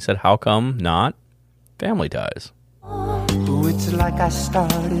 yeah. And I said, how come not Family Ties? Oh, it's like I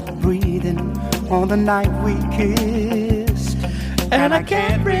started breathing on the night we kissed, and I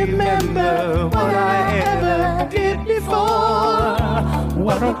can't remember what I ever did before.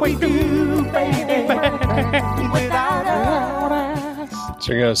 What don't we do, baby, without us?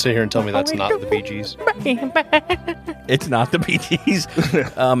 So you're going to sit here and tell me that's not the Bee Gees? It's not the Bee Gees.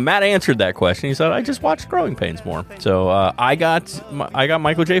 Matt answered that question. He said, I just watched Growing Pains more. So I got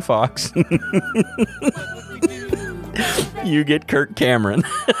Michael J. Fox. You get Kirk Cameron.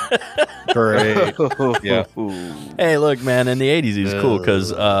 Great. Yeah. Hey, look, man, in the 80s, he was cool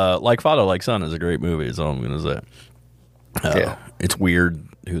because Like Father, Like Son is a great movie, is all I'm going to say. It's weird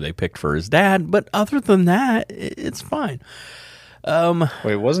who they picked for his dad, but other than that, it's fine.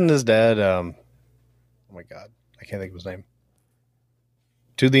 Wait, wasn't his dad, oh my God, I can't think of his name.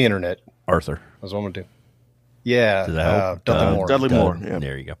 To the Internet. Arthur. I was wondering too. Yeah. Does that help? Dudley Moore. Yeah.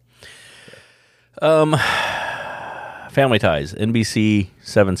 There you go. Family Ties, NBC,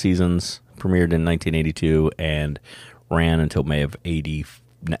 7 seasons, premiered in 1982 and ran until May of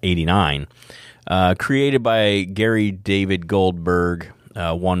 89. Created by Gary David Goldberg,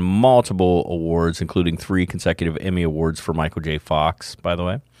 won multiple awards, including 3 consecutive Emmy Awards for Michael J. Fox, by the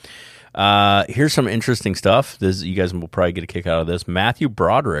way. Here's some interesting stuff. You guys will probably get a kick out of this. Matthew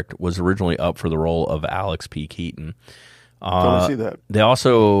Broderick was originally up for the role of Alex P. Keaton. Don't see that. They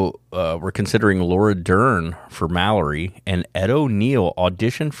also were considering Laura Dern for Mallory, and Ed O'Neill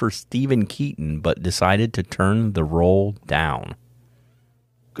auditioned for Stephen Keaton, but decided to turn the role down.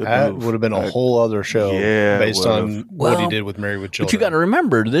 That would have been a whole other show based on what he did with Married with Children. But you got to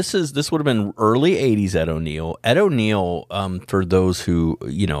remember, this would have been early 80s Ed O'Neill. Ed O'Neill, for those who,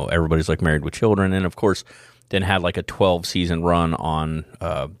 everybody's like Married with Children, and of course, then had like a 12-season run on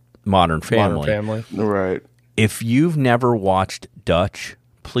Modern Family. Right. If you've never watched Dutch,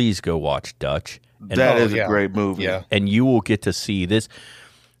 please go watch Dutch. And that is a great movie. Yeah. And you will get to see this.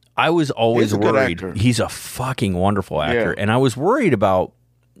 I was always worried. He's a fucking wonderful actor. Yeah. And I was worried about,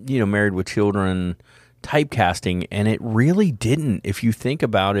 Married with Children typecasting, and it really didn't. If you think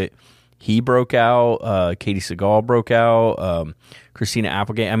about it, he broke out, Katie Seagal broke out, Christina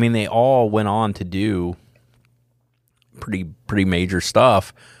Applegate. I mean, they all went on to do pretty major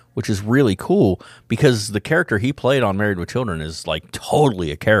stuff, which is really cool because the character he played on Married with Children is like totally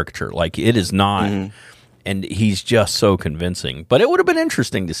a caricature. Like it is not, and he's just so convincing. But it would have been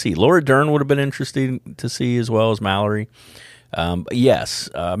interesting to see. Laura Dern would have been interesting to see as well as Mallory. Yes,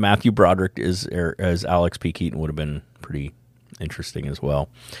 Matthew Broderick as Alex P. Keaton would have been pretty interesting as well.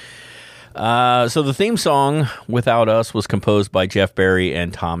 So the theme song, Without Us, was composed by Jeff Barry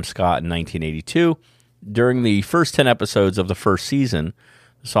and Tom Scott in 1982. During the first 10 episodes of the first season,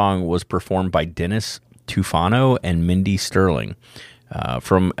 the song was performed by Dennis Tufano and Mindy Sterling.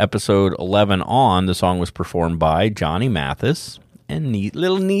 From episode 11 on, the song was performed by Johnny Mathis and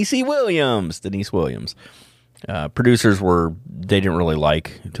little Denise Williams. Producers they didn't really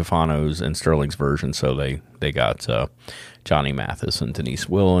like Tufano's and Sterling's version, so they got Johnny Mathis and Denise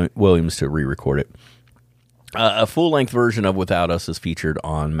Williams to re-record it. A full-length version of Without Us is featured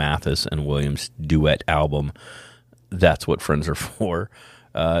on Mathis and Williams' duet album, That's What Friends Are For.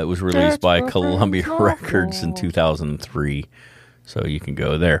 It was released by Columbia Records in 2003, so you can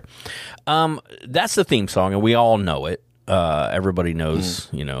go there. That's the theme song, and we all know it. Everybody knows,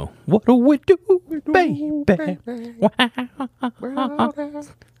 what do we do, baby?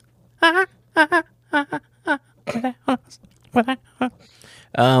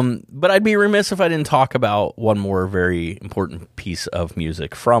 But I'd be remiss if I didn't talk about one more very important piece of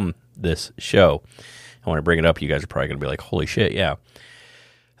music from this show. And when I bring it up, you guys are probably going to be like, holy shit, yeah.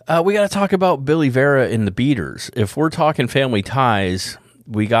 We got to talk about Billy Vera and the Beaters. If we're talking Family Ties,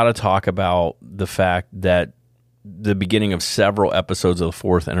 we got to talk about the fact that the beginning of several episodes of the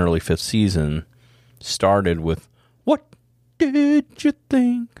fourth and early fifth season started with, what did you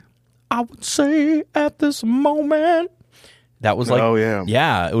think I would say at this moment? That was like,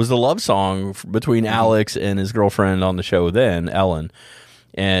 it was the love song between Alex and his girlfriend on the show then, Ellen.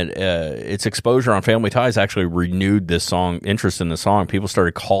 And its exposure on Family Ties actually renewed this song, interest in the song. People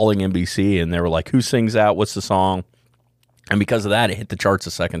started calling NBC and they were like, who sings that? What's the song? And because of that, it hit the charts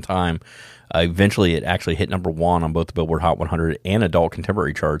a second time. Eventually, it actually hit number 1 on both the Billboard Hot 100 and Adult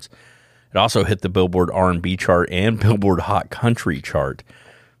Contemporary charts. It also hit the Billboard R&B chart and Billboard Hot Country chart.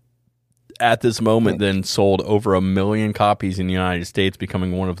 At this moment, then sold over 1 million copies in the United States,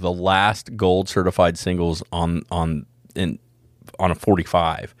 becoming one of the last gold certified singles on a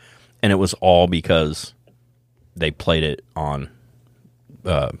 45, and it was all because they played it on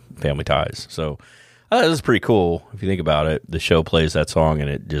Family Ties. So this is pretty cool if you think about it. The show plays that song, and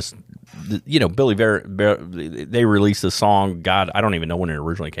it just, Billy Vera, they released the song. God, I don't even know when it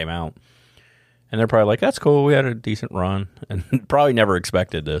originally came out, and they're probably like, "That's cool. We had a decent run," and probably never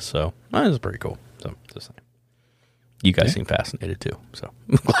expected this. So this is pretty cool. So just saying. You guys seem fascinated too. So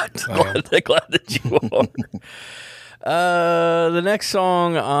glad that you are. The next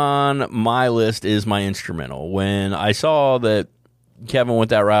song on my list is my instrumental. When I saw that Kevin went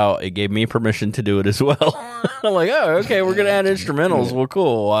that route, it gave me permission to do it as well. I'm like, oh, okay, we're going to add instrumentals. Well,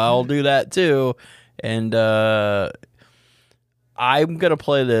 cool. I'll do that too. And I'm going to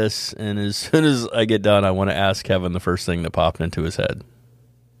play this, and as soon as I get done, I want to ask Kevin the first thing that popped into his head.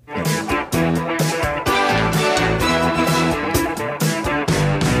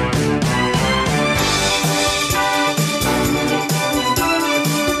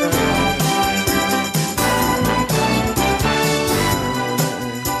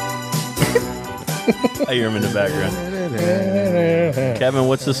 I hear him in the background. Kevin,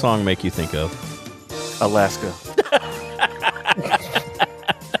 what's the song make you think of? Alaska.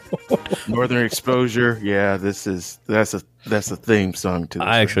 Northern Exposure. Yeah, that's a theme song too.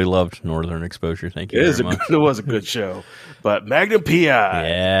 I actually loved Northern Exposure. Thank you. It was a good show. But Magnum PI.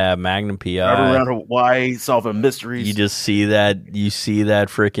 Yeah, Magnum PI. Driving around Hawaii solving mysteries. You just see that. You see that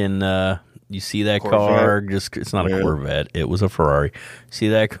freaking. You see that car. It's not a Corvette. It was a Ferrari. See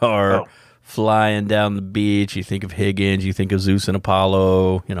that car flying down the beach. You think of Higgins. You think of Zeus and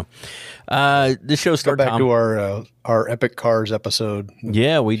Apollo. You know. The show started. Go back to our Epic Cars episode.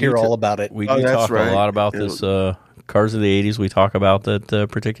 Yeah, we hear all about it. We do talk a lot about this. Cars of the 80s. We talk about that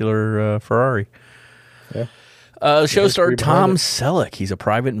particular Ferrari. Yeah. The show starred Tom Selleck. He's a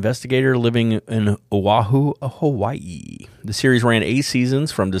private investigator living in Oahu, Hawaii. The series ran 8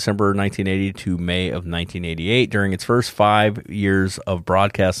 seasons from December 1980 to May of 1988. During its first 5 years of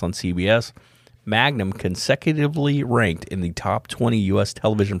broadcast on CBS, Magnum consecutively ranked in the top 20 U.S.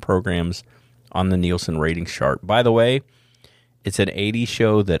 television programs on the Nielsen ratings chart. By the way, it's an 80s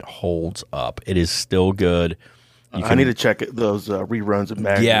show that holds up. It is still good. I need to check those reruns of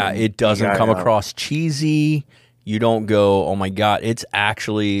Magnum. Yeah, it doesn't come across cheesy. You don't go, oh my God, it's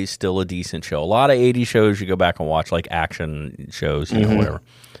actually still a decent show. A lot of 80s shows you go back and watch, like action shows, you know, whatever,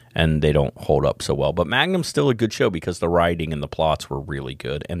 and they don't hold up so well. But Magnum's still a good show because the writing and the plots were really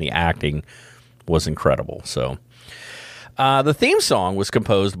good, and the acting was incredible. So the theme song was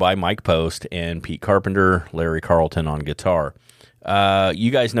composed by Mike Post and Pete Carpenter, Larry Carlton on guitar. You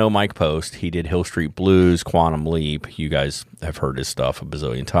guys know Mike Post. He did Hill Street Blues, Quantum Leap. You guys have heard his stuff a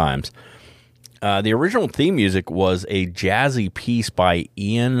bazillion times. The original theme music was a jazzy piece by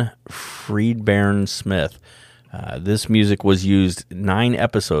Ian Friedbairn Smith. This music was used 9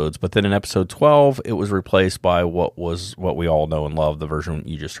 episodes, but then in episode 12, it was replaced by what we all know and love, the version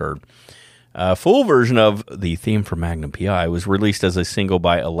you just heard. A full version of the theme for Magnum PI was released as a single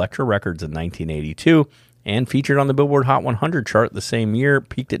by Elektra Records in 1982 and featured on the Billboard Hot 100 chart the same year,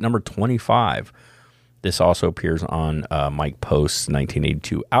 peaked at number 25. This also appears on Mike Post's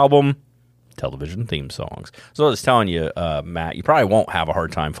 1982 album, Television Theme Songs. So I was telling you, Matt, you probably won't have a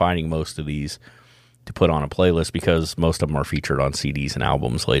hard time finding most of these to put on a playlist because most of them are featured on CDs and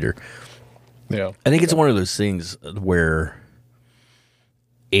albums later. Yeah. I think it's one of those things where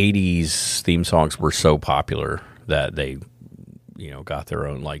 80s theme songs were so popular that they, got their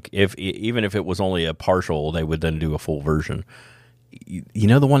own, like, even if it was only a partial, they would then do a full version.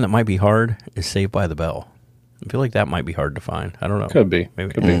 The one that might be hard is Saved by the Bell. I feel like that might be hard to find. I don't know. Could be.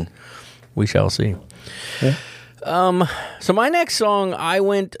 Maybe. Could be. We shall see. Yeah. So my next song, I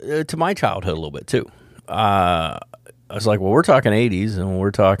went to my childhood a little bit too. I was like, well, we're talking 80s and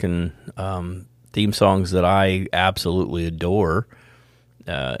we're talking theme songs that I absolutely adore.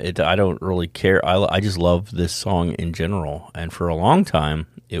 I don't really care. I just love this song in general. And for a long time,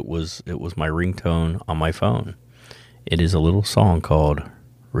 it was my ringtone on my phone. It is a little song called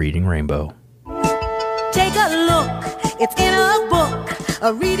Reading Rainbow. Take a look, it's in a book,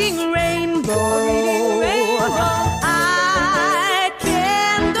 a reading rainbow. I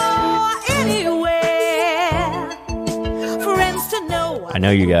can go anywhere. Friends to know. I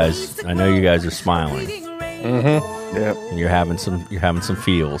know you guys are smiling. Mm-hmm. Yep. And you're having some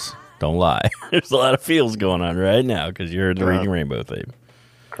feels. Don't lie. There's a lot of feels going on right now because you're in the Reading Rainbow theme.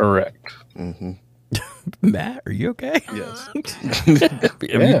 Correct. Mm-hmm. Matt, are you okay? Yes.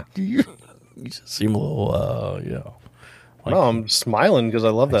 Yeah. You just seem a little, Like, no, I'm smiling because I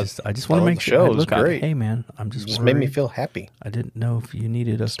love that. I just want to make sure sure. it was great. Hey, man, I'm just made me feel happy. I didn't know if you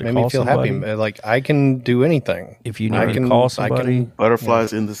needed us to made call me feel somebody. happy. Like I can do anything. If you need to call somebody,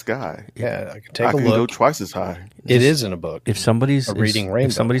 butterflies in the sky. Yeah, I can take a look. Go twice as high. It is in a book. If somebody's reading rainbow.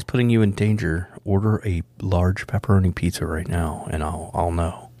 If somebody's putting you in danger, order a large pepperoni pizza right now, and I'll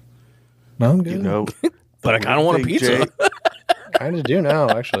know. No, I'm good. But I kind of want a pizza. Kind of do now,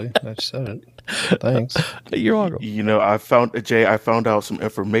 actually. I just said it. Thanks. You're welcome. I found out some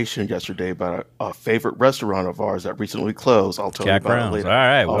information yesterday about a favorite restaurant of ours that recently closed. I'll tell Jack you about Brown's. it later. All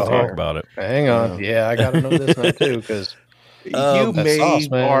right, we'll talk about it. Hang on. Yeah, I got to know this now too because you may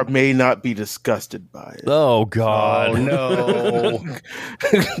or may not be disgusted by it. Oh God! Oh no!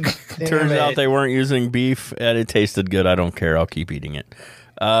 Turns out they weren't using beef, and it tasted good. I don't care. I'll keep eating it.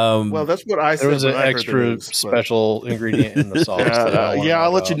 Well, that's what I said. There was an extra special ingredient in the sauce.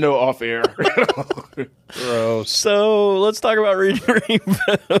 I'll let you know off air. Gross. So let's talk about Reading Rainbow.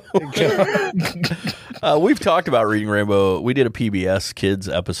 We've talked about Reading Rainbow. We did a PBS Kids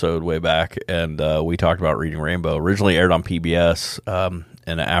episode way back, and we talked about Reading Rainbow. Originally aired on PBS,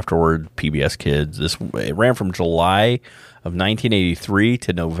 and afterward PBS Kids. It ran from July of 1983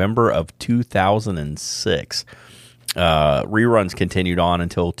 to November of 2006. Reruns continued on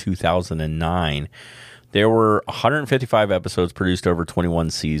until 2009. There were 155 episodes produced over 21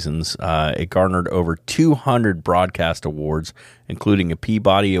 seasons. It garnered over 200 broadcast awards, including a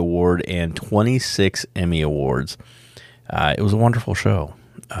Peabody Award and 26 Emmy Awards. It was a wonderful show,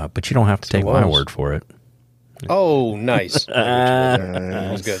 but you don't have to take my word for it. Oh, nice.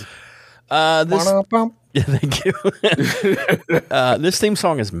 That was good. Thank you. This theme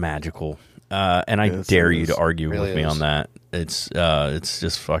song is magical, and I dare you to argue with me on that. It's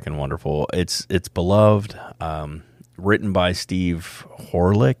just fucking wonderful. It's beloved. Written by Steve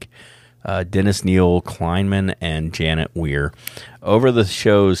Horlick, Dennis Neal Kleinman, and Janet Weir. Over the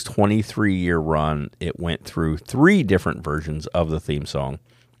show's 23-year run, it went through 3 different versions of the theme song.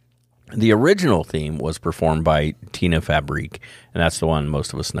 The original theme was performed by Tina Fabrique, and that's the one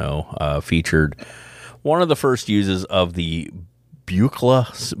most of us know. Featured one of the first uses of the Buchla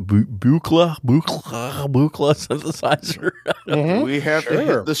synthesizer. Mm-hmm. We have to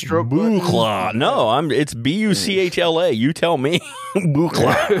hit the stroke button. Buchla. No, it's Buchla. You tell me.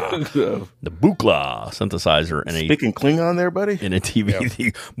 Buchla. The Buchla synthesizer. Speaking Klingon there, buddy? In a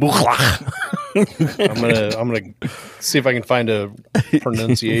TV. Buchla. I'm gonna see if I can find a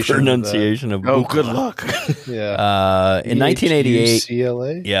pronunciation of Buchla. Oh, good luck. Yeah. In 1988.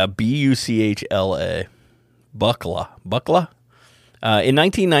 Buchla? Yeah, Buchla. Buchla. In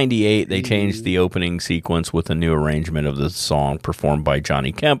 1998, they changed the opening sequence with a new arrangement of the song performed by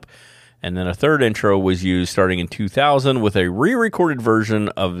Johnny Kemp, and then a third intro was used starting in 2000 with a re-recorded version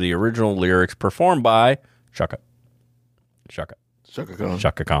of the original lyrics performed by Chaka Khan.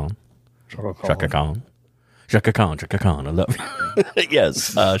 Chaka Khan. I love you.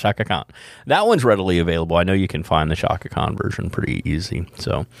 Yes, Chaka Khan. That one's readily available. I know you can find the Chaka Khan version pretty easy.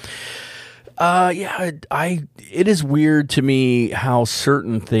 So, it is weird to me how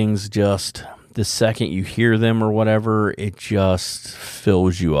certain things just, the second you hear them or whatever, it just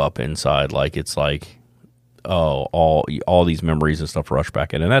fills you up inside. Like, it's like, oh, all these memories and stuff rush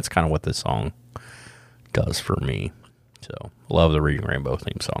back in. And that's kind of what this song does for me. So, love the Reading Rainbow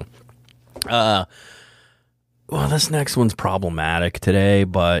theme song. Well, this next one's problematic today,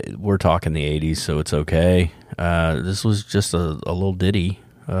 but we're talking the 80s, so it's okay. This was just a little ditty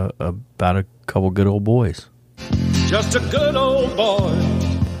about a couple good old boys. Just a good old boy.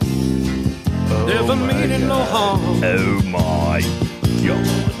 Never meaning no harm. Oh my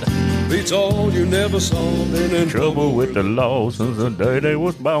God. Beats all you never saw. Been in trouble with the law since the day they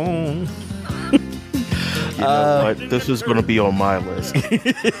was born. You know what? This was going to be on my list.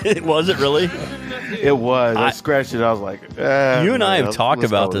 Was it really? It was. I scratched it. I was like, you and I have talked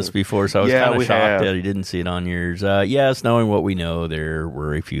about this before, so I was kind of shocked that he didn't see it on yours. Yes, knowing what we know, there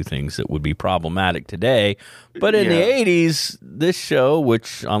were a few things that would be problematic today. But in the 80s, this show,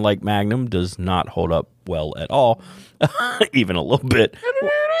 which, unlike Magnum, does not hold up well at all, even a little bit.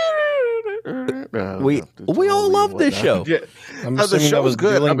 We all love this show. Yeah. I'm assuming that was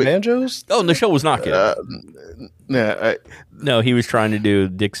good. Banjos? Oh, and the show was not good. No, he was trying to do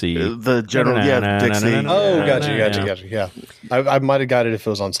Dixie. The general, Dixie. Oh, gotcha. Yeah. I might have got it if it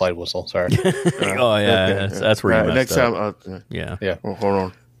was on slide whistle. Sorry. Oh, yeah. That's where you messed up. Next time. Yeah. Well, hold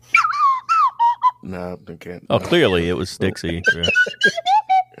on. No, I can't. Oh, clearly it was Dixie.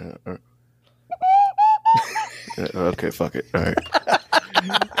 Okay, fuck it. All right.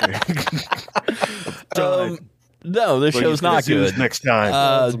 No, this show's not good. Next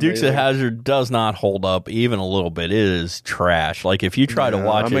time. Dukes of Hazzard does not hold up even a little bit. It is trash. Like, if you try to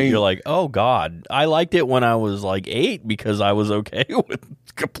watch it, you're like, oh, God. I liked it when I was like 8 because I was okay with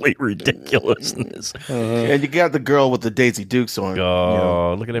complete ridiculousness. And you got the girl with the Daisy Dukes on.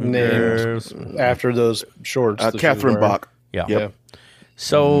 Oh, look at them names. After those shorts. Catherine Bach. Yeah.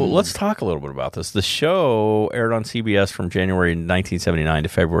 So let's talk a little bit about this. The show aired on CBS from January 1979 to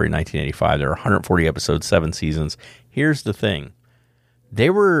February 1985. There are 140 episodes, 7 seasons. Here's the thing. They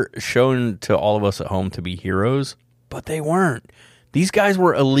were shown to all of us at home to be heroes, but they weren't. These guys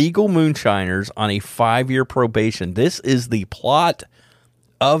were illegal moonshiners on a 5-year probation. This is the plot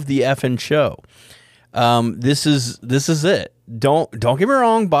of the effing show. This is it. Don't get me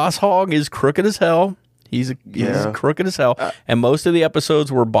wrong. Boss Hogg is crooked as hell. He's crooked as hell. And most of the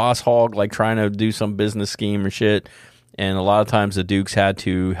episodes were Boss Hogg, like, trying to do some business scheme or shit. And a lot of times the Dukes had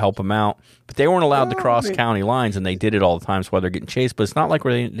to help him out. But they weren't allowed to cross county lines, and they did it all the time, so they're getting chased. But it's not like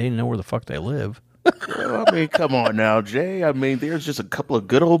they didn't know where the fuck they live. Well, I mean, come on now, Jay. I mean, there's just a couple of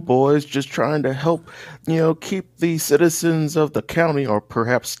good old boys just trying to help, keep the citizens of the county or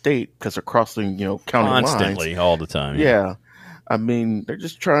perhaps state, because they're crossing, county lines. Constantly, all the time. Yeah. I mean, they're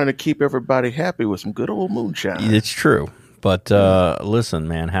just trying to keep everybody happy with some good old moonshine. It's true. But listen,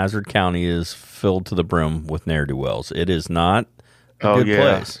 man, Hazard County is filled to the brim with ne'er-do-wells. It is not good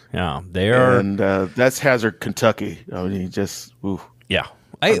place. Yeah, they are. And that's Hazard, Kentucky. I mean, just oof. Yeah.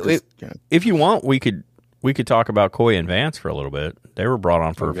 If you want, we could talk about Coy and Vance for a little bit. They were brought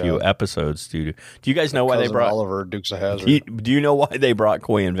on for a few episodes. Do you guys know why they brought Oliver, Dukes of Hazzard? Do you know why they brought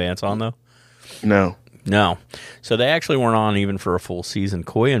Coy and Vance on though? No. So they actually weren't on even for a full season.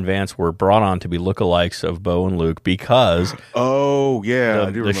 Coy and Vance were brought on to be lookalikes of Bo and Luke because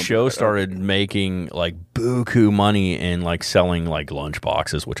the show started making like buku money in like selling like lunch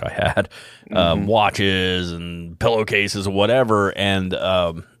boxes, which I had, watches and pillowcases or whatever. And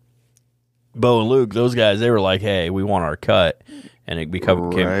Bo and Luke, those guys, they were like, hey, we want our cut. And it became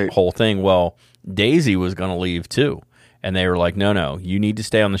a whole thing. Well, Daisy was going to leave too. And they were like, no, you need to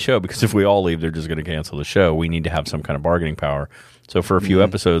stay on the show because if we all leave, they're just going to cancel the show. We need to have some kind of bargaining power. So for a few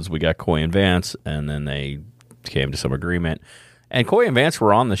episodes, we got Coy and Vance, and then they came to some agreement. And Coy and Vance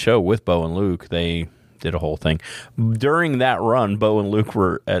were on the show with Bo and Luke. They did a whole thing. During that run, Bo and Luke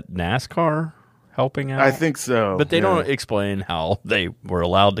were at NASCAR helping out. I think so. But they don't explain how they were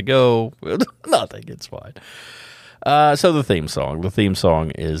allowed to go. Nothing. It's fine. So the theme song. The theme song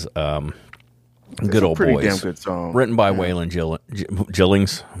is... Good Old pretty Boys. Damn good song. Written by Waylon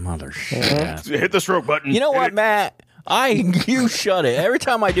Jillings. Mother shit. Hit the stroke button. You know what, Matt? You shut it. Every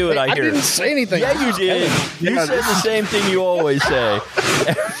time I do it, I hear it. I didn't say anything. Yeah, you did. You said the same thing you always say.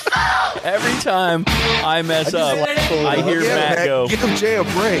 Every time I mess up, I hear Matt go, give Jay a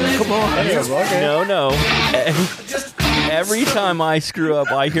break. Come on. No. Every time I screw up,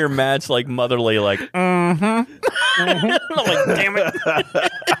 I hear Matt's like motherly, like, I'm like, damn it.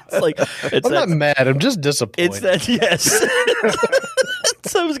 I'm not mad. I'm just disappointed. It's that, yes.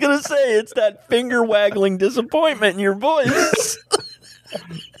 So I was going to say, it's that finger waggling disappointment in your voice.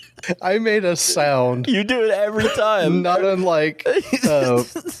 I made a sound. You do it every time. Not unlike,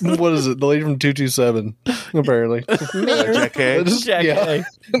 what is it? The lady from 227, apparently. Jack A. Yeah.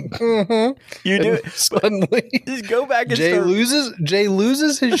 You do it. Suddenly. Just go back and Jay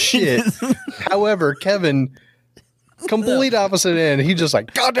loses his shit. However, Kevin, complete opposite end. He just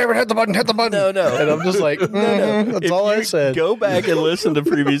like, God damn it, hit the button. No. And I'm just like, that's all I said. Go back and listen to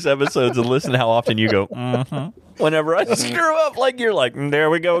previous episodes and listen to how often you go, whenever I screw up, like you're like, there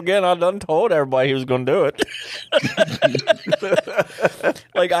we go again. I done told everybody he was going to do it.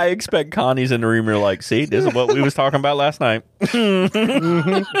 Like I expect Connie's in the room. You're like, see, this is what we was talking about last night.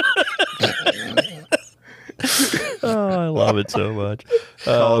 Oh, I love it so much.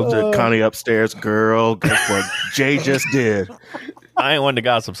 Connie upstairs, girl. Guess what Jay just did? I ain't one to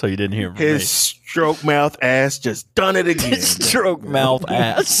gossip, so you didn't hear from His me. stroke mouth ass just done it again. Stroke mouth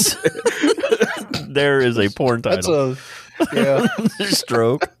ass. There is a porn title.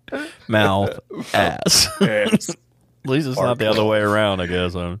 Stroke mouth ass. At least it's not the other way around, I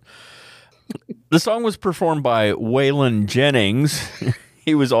guess. The song was performed by Waylon Jennings.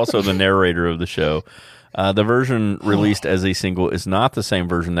 He was also the narrator of the show. The version released as a single is not the same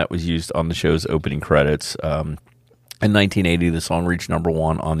version that was used on the show's opening credits. In 1980, the song reached number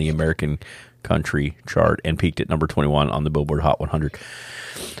 1 on the American Country chart and peaked at number 21 on the Billboard Hot 100.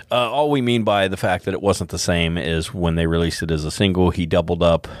 All we mean by the fact that it wasn't the same is when they released it as a single, he doubled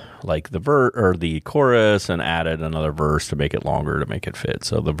up like the chorus and added another verse to make it longer to make it fit.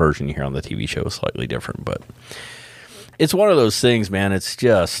 So the version you hear on the TV show is slightly different, but it's one of those things, man. It's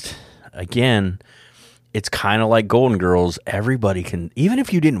just, again, it's kind of like Golden Girls. Everybody can, even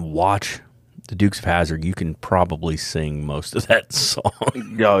if you didn't watch the Dukes of Hazzard, you can probably sing most of that song.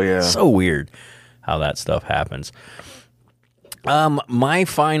 Oh, yeah. So weird how that stuff happens. My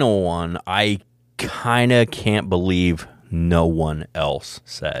final one, I kind of can't believe no one else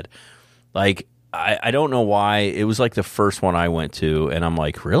said. Like, I don't know why. It was like the first one I went to, and I'm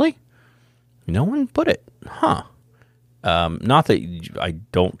like, really? No one put it? Huh. Not that I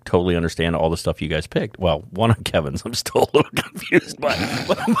don't totally understand all the stuff you guys picked. Well, one of Kevin's I'm still a little confused by,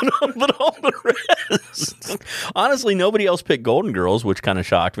 but all the rest. Honestly, nobody else picked Golden Girls, which kind of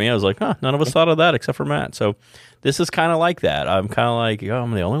shocked me. I was like, none of us thought of that except for Matt. So this is kind of like that. I'm kind of like,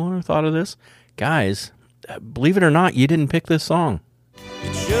 I'm the only one who thought of this. Guys, believe it or not, you didn't pick this song.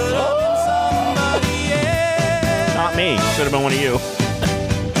 It should have been somebody else. Not me. Should have been one of you.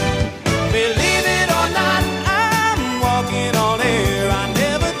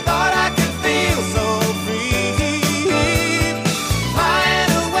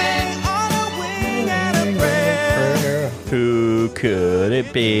 Who could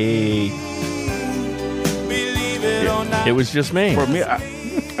it be? It was just me. For me,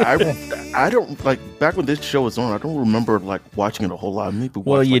 I don't like back when this show was on. I don't remember like watching it a whole lot. Maybe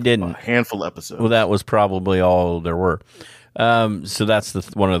you didn't. a handful of episodes. Well, that was probably all there were. So that's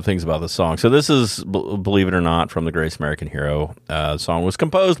one of the things about the song. So this is, believe it or not, from The Greatest American Hero. The song was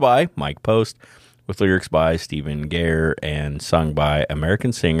composed by Mike Post, with lyrics by Stephen Gare, and sung by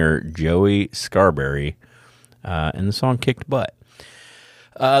American singer Joey Scarberry. And the song kicked butt.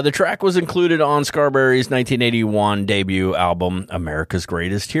 The track was included on Scarberry's 1981 debut album, America's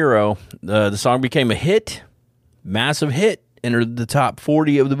Greatest Hero. The song became a hit, massive hit, entered the top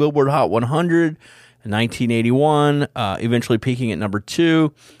 40 of the Billboard Hot 100 in 1981, eventually peaking at number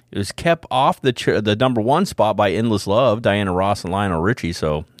 2. It was kept off the number 1 spot by Endless Love, Diana Ross and Lionel Richie.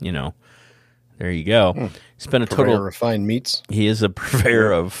 So, there you go. Spent a total of fine meats. He is a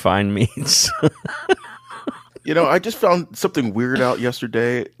purveyor of fine meats. I just found something weird out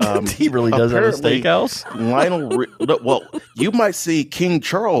yesterday. He really does have a steakhouse. Well, you might see King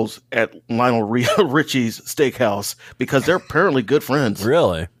Charles at Lionel Richie's steakhouse because they're apparently good friends.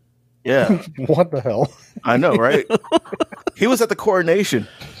 Really? Yeah. What the hell? I know, right? He was at the coronation.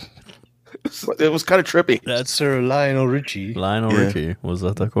 It was kind of trippy. That's Sir Lionel Richie. Lionel Richie was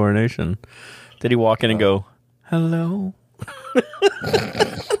at the coronation. Did he walk in and go, hello?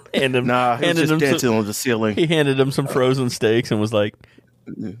 He was just dancing on the ceiling. He handed him some frozen steaks and was like,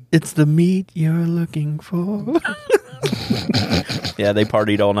 it's the meat you're looking for. Yeah, they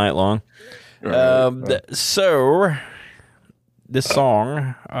partied all night long. So this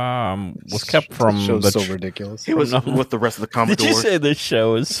song was kept from the so ridiculous. He was with the rest of the Commodores. Did you say this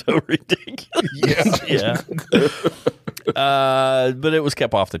show is so ridiculous? Yeah. But it was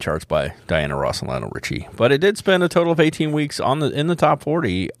kept off the charts by Diana Ross and Lionel Richie. But it did spend a total of 18 weeks in the top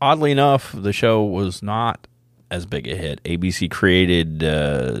 40. Oddly enough, the show was not as big a hit. ABC created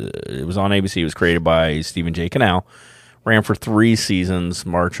it was on ABC. It was created by Stephen J. Cannell. Ran for 3 seasons,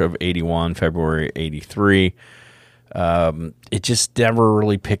 March of 81, February 83. It just never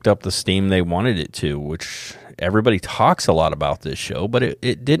really picked up the steam they wanted it to, which everybody talks a lot about this show, but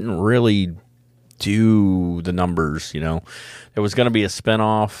it didn't really do the numbers. There was going to be a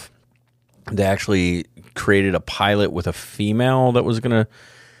spinoff. They actually created a pilot with a female that was going to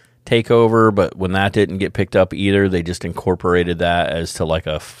take over, but when that didn't get picked up either, they just incorporated that as to like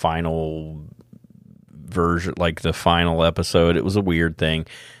a final version, like the final episode. It was a weird thing.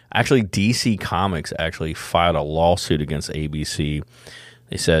 Actually, DC Comics actually filed a lawsuit against ABC.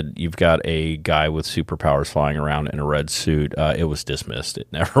 They said, you've got a guy with superpowers flying around in a red suit. It was dismissed. It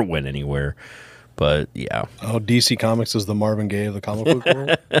never went anywhere. But, yeah. Oh, DC Comics is the Marvin Gaye of the comic book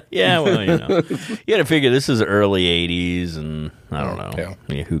world? Yeah, well, you got to figure this is early 80s, and I don't know. Yeah.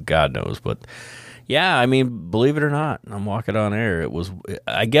 I mean, who God knows. But, yeah, I mean, believe it or not, I'm walking on air. It was,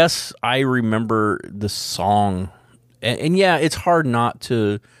 I guess I remember the song. And yeah, it's hard not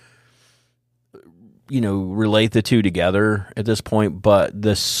to relate the two together at this point, but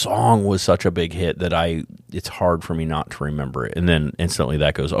the song was such a big hit that it's hard for me not to remember it. And then instantly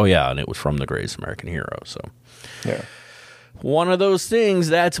that goes, oh yeah, and it was from The Greatest American Hero. So yeah, one of those things.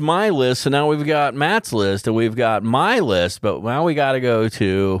 That's my list. So now we've got Matt's list and we've got my list, but now we got to go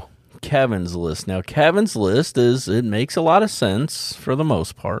to Kevin's list. Now Kevin's list it makes a lot of sense for the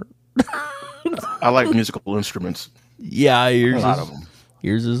most part. I like musical instruments. Yeah, a lot of them.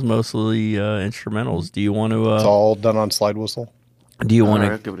 Yours is mostly instrumentals. Do you want to? It's all done on slide whistle. Do you want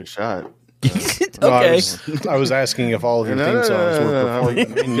to give it a shot? Okay. No, I was asking if all of your theme songs were before you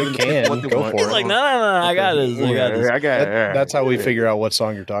can go for it. He's like, no, I got this. I got it. That's how we figure out what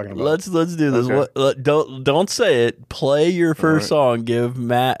song you're talking about. Let's do this. Okay. Don't say it. Play your first song. Give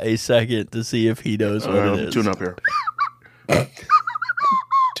Matt a second to see if he knows what it is. Tune up here.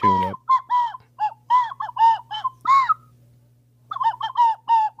 Tune up.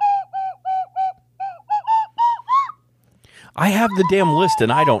 I have the damn list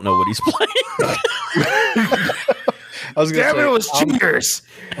and I don't know what he's playing. It was Cheers.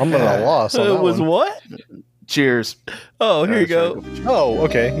 I'm at a loss. It was what? Cheers. Oh, here you go. Oh,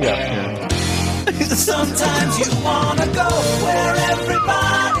 okay. Yeah. Sometimes you wanna go where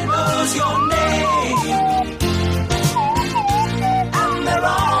everybody knows your name, and they're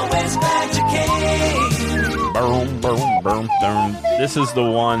always glad you came. Boom, boom, boom, boom. This is the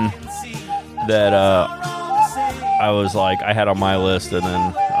one that I was like, I had on my list, and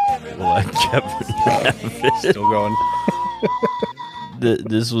then we'll let Kevin have it. Still going.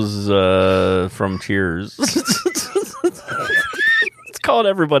 This was from Cheers. It's called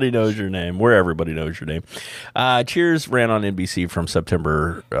Everybody Knows Your Name, where everybody knows your name. Cheers ran on NBC from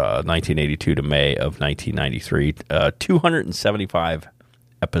September 1982 to May of 1993. 275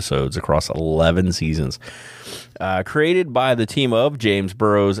 episodes across 11 seasons. Created by the team of James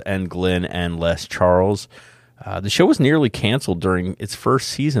Burrows and Glenn and Les Charles. The show was nearly canceled during its first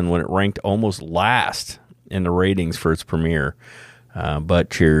season when it ranked almost last in the ratings for its premiere. But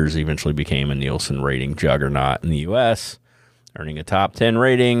Cheers eventually became a Nielsen rating juggernaut in the U.S., earning a top 10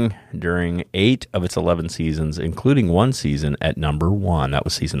 rating during 8 of its 11 seasons, including one season at number 1. That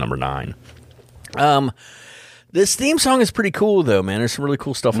was season number 9. This theme song is pretty cool, though, man. There's some really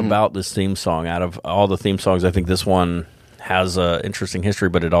cool stuff about this theme song. Out of all the theme songs, I think this one has an interesting history,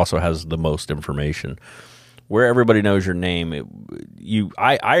 but it also has the most information. Where Everybody Knows Your Name,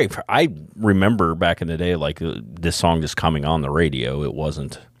 I remember back in the day, like this song just coming on the radio. It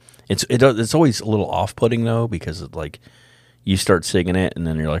wasn't. It's always a little off-putting though, because like you start singing it and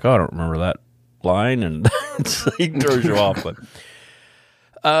then you're like, oh, I don't remember that line, and it throws you off.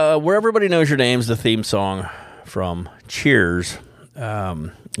 But Where Everybody Knows Your Name is the theme song from Cheers.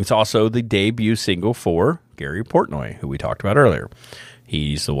 It's also the debut single for Gary Portnoy, who we talked about earlier.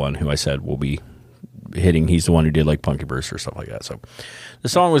 He's the one who I said will be hitting. He's the one who did like Punky Brewster, stuff like that. So the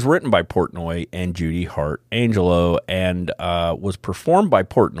song was written by Portnoy and Judy Hart Angelo and was performed by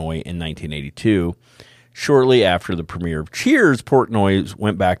Portnoy in 1982. Shortly after the premiere of Cheers, Portnoy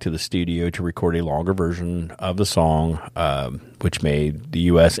went back to the studio to record a longer version of the song, which made the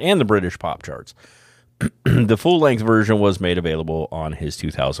U.S. and the British pop charts. The full-length version was made available on his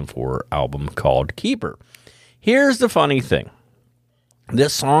 2004 album called Keeper. Here's the funny thing.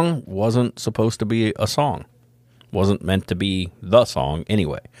 This song wasn't supposed to be a song. Wasn't meant to be the song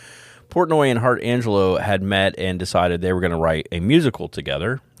anyway. Portnoy and Hart Angelo had met and decided they were going to write a musical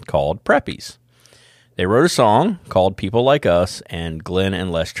together called Preppies. They wrote a song called People Like Us, and Glenn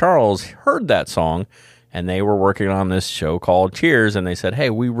and Les Charles heard that song, and they were working on this show called Cheers, and they said, hey,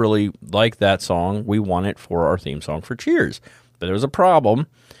 we really like that song. We want it for our theme song for Cheers. But there was a problem.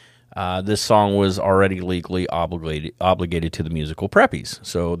 This song was already legally obligated to the musical Preppies,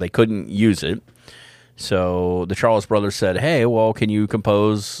 so they couldn't use it. So the Charles brothers said, hey, well, can you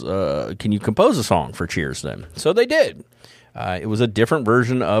compose a song for Cheers then? So they did. It was a different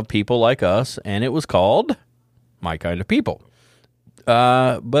version of People Like Us, and it was called My Kind of People.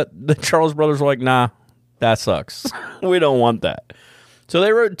 But the Charles brothers were like, nah, that sucks. We don't want that. So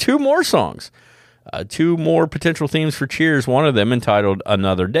they wrote 2 more songs, 2 more potential themes for Cheers, one of them entitled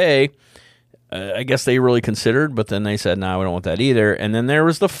Another Day. I guess they really considered, but then they said, nah, we don't want that either. And then there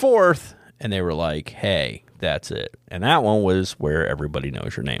was the 4th, and they were like, hey, that's it. And that one was Where Everybody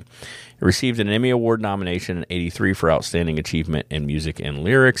Knows Your Name. It received an Emmy Award nomination in 1983 for Outstanding Achievement in Music and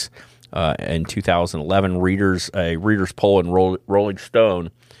Lyrics. In 2011, a reader's poll in Rolling Stone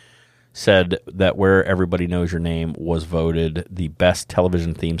said that Where Everybody Knows Your Name was voted the best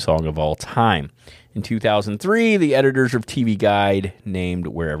television theme song of all time. In 2003, the editors of TV Guide named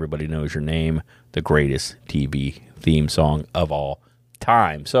Where Everybody Knows Your Name the greatest TV theme song of all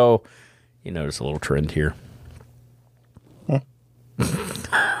time. So you notice a little trend here.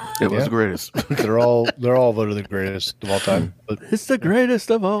 It was the greatest. They're all voted the greatest of all time. But it's the greatest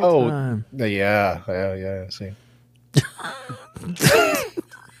of all time. Yeah. I see.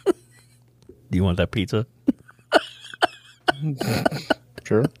 Do you want that pizza?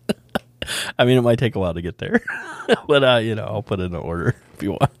 Sure. I mean, it might take a while to get there, but I'll put in an order if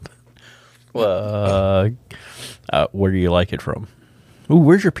you want. Where do you like it from? Ooh,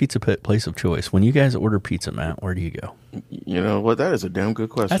 where's your pizza place of choice? When you guys order pizza, Matt, where do you go? You know what? That is a damn good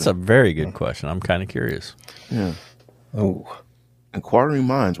question. That's a very good question. I'm kind of curious. Yeah. Oh, inquiring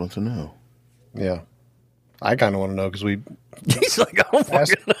minds want to know. Yeah. I kind of want to know because He's like, I don't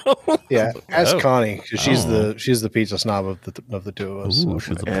fucking know. Yeah, ask Connie because she's the pizza snob of the 2 of us. Ooh,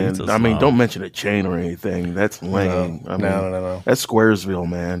 she's a pizza snob. I mean, don't mention a chain or anything. That's lame. No. That's Squaresville,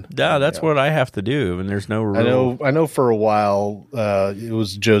 man. Yeah, that's what I have to do, and there's no rule. I know. For a while, it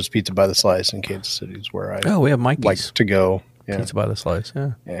was Joe's Pizza by the Slice in Kansas City, is where I we have Mikey's like to go. Yeah. Pizza by the Slice.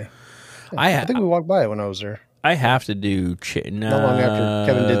 Yeah. I think we walked by it when I was there. I have to do. Not long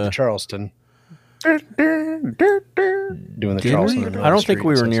after Kevin did the Charleston. Doing the Charleston. I don't think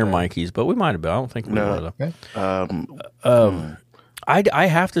we were near Mikey's, but we might have been. I don't think we were. Okay. I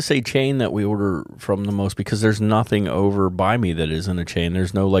have to say chain that we order from the most because there's nothing over by me that isn't a chain.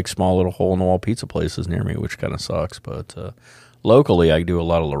 There's no like small little hole in the wall pizza places near me, which kind of sucks. But locally, I do a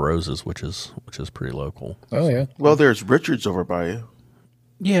lot of La Rosa's, which is pretty local. Oh yeah. Well, there's Richard's over by you.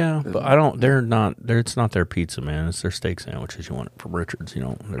 Yeah, but I don't. They're not. It's not their pizza, man. It's their steak sandwiches. You want it from Richard's,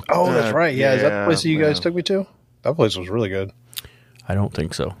 Oh, that's right. Yeah, is that the place that you guys took me to? That place was really good. I don't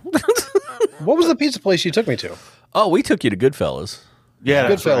think so. What was the pizza place you took me to? Oh, we took you to Goodfellas. Yeah,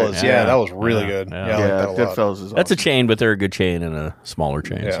 Goodfellas. Right. Yeah, that was really good. Yeah, I like that Goodfellas is awesome. That's a chain, but they're a good chain and a smaller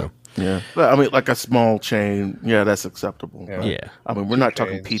chain. Yeah. So Yeah, but I mean, like a small chain, yeah, that's acceptable. Yeah. But, Yeah. I mean, we're not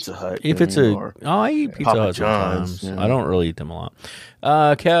talking Pizza Hut. If it's I eat Pizza Papa Hut John's, sometimes. yeah. I don't really eat them a lot.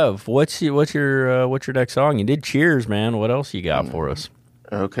 Kev, what's your next song? You did Cheers, man. What else you got for us?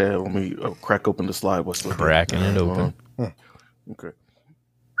 Okay, let me crack open the slide. What's Cracking it open? Okay.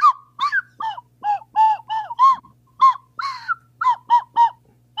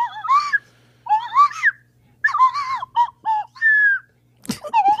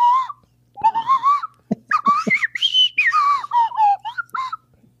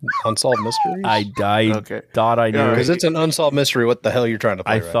 Unsolved Mysteries? I thought I knew. Because it's an unsolved mystery. What the hell you're trying to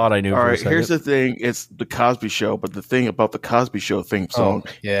play? I thought I knew. All for a right, second. here's the thing. It's the Cosby Show, but the thing about the Cosby Show theme song,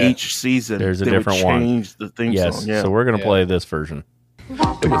 yeah. each season There's a they would different one. change the theme Yes, song. Yeah. so we're going to play this version.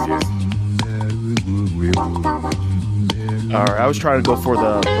 All right, I was trying to go for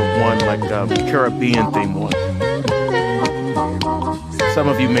the one like Caribbean theme one. Some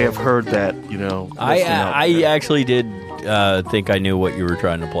of you may have heard that, I actually did think I knew what you were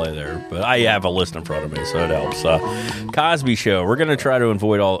trying to play there, but I have a list in front of me, so it helps. Cosby Show. We're going to try to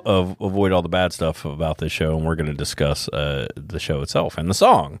avoid all the bad stuff about this show, and we're going to discuss the show itself and the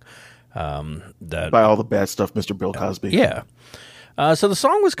song. By all the bad stuff, Mr. Bill Cosby. Yeah. So the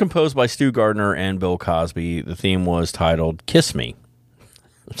song was composed by Stu Gardner and Bill Cosby. The theme was titled "Kiss Me."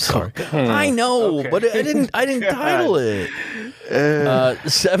 Sorry, I know, but I didn't title it.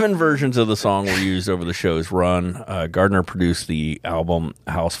 7 versions of the song were used over the show's run. Gardner produced the album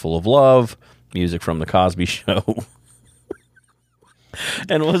 "House Full of Love," music from the Cosby Show,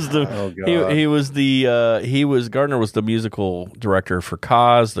 and was Gardner was the musical director for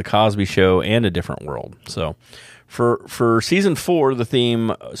Cos, the Cosby Show, and A Different World. So, for season 4, the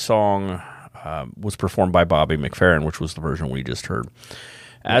theme song was performed by Bobby McFerrin, which was the version we just heard.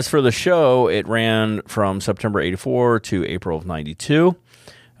 As for the show, it ran from September 84 to April of 92.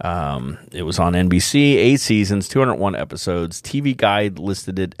 It was on NBC, 8 seasons, 201 episodes. TV Guide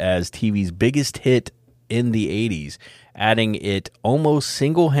listed it as TV's biggest hit in the 80s, adding it almost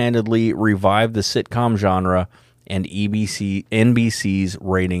single-handedly revived the sitcom genre and NBC's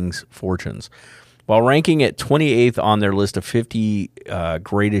ratings fortunes. While ranking it 28th on their list of 50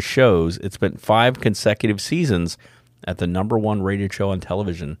 greatest shows, it spent 5 consecutive seasons at the number 1 rated show on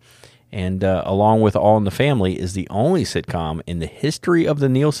television, and along with All in the Family, is the only sitcom in the history of the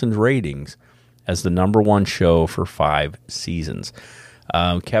Nielsen's ratings as the number 1 show for 5 seasons.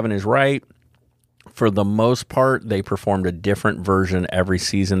 Kevin is right. For the most part, they performed a different version every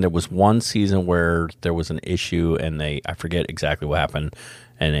season. There was one season where there was an issue, and I forget exactly what happened,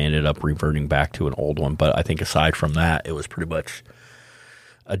 and they ended up reverting back to an old one. But I think aside from that, it was pretty much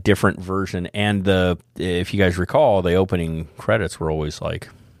a different version. And if you guys recall, the opening credits were always like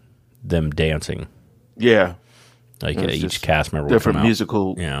them dancing. Yeah, like each cast member different would come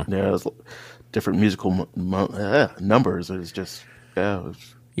musical. out. Yeah, it was different musical numbers. It was just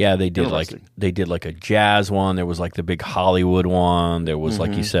they did like a jazz one. There was like the big Hollywood one. There was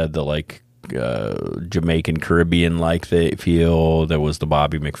like you said the like Jamaican Caribbean like they feel. There was the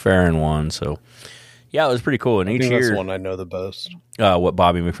Bobby McFerrin one. So. Yeah, it was pretty cool. And each year, that's the one I know the best. What,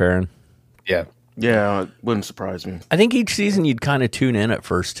 Bobby McFerrin? Yeah. Yeah, it wouldn't surprise me. I think each season you'd kind of tune in at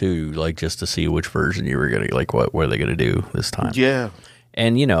first too, like just to see which version you were going to, like what were they going to do this time. Yeah.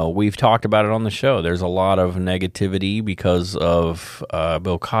 And, we've talked about it on the show. There's a lot of negativity because of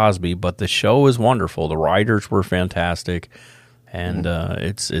Bill Cosby, but the show is wonderful. The writers were fantastic, and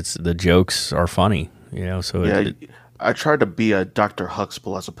it's the jokes are funny, so I tried to be a Dr.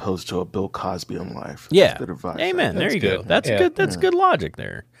 Huxtable as opposed to a Bill Cosby in life. Yeah. Good advice. Amen. There you go. That's good. That's good logic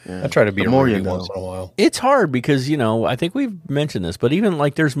there. Yeah. I try to be more once in a while. It's hard because, I think we've mentioned this, but even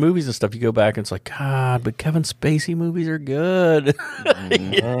like there's movies and stuff, you go back and it's like, God, but Kevin Spacey movies are good.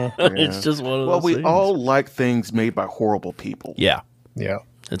 It's just one of those Well, we things. all like things made by horrible people. Yeah. Yeah.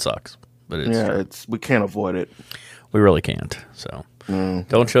 It sucks. But it's we can't avoid it. We really can't. So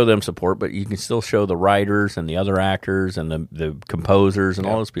don't show them support, but you can still show the writers and the other actors and the composers and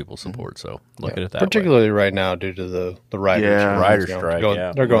all those people support. So look at it that particularly right now due to the writers. Yeah. Writer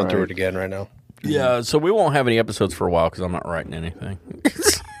strike. They're going through it again right now. Yeah, so we won't have any episodes for a while because I'm not writing anything.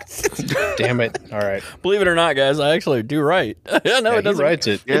 Damn it! All right. Believe it or not, guys, I actually do write. I know it doesn't. He writes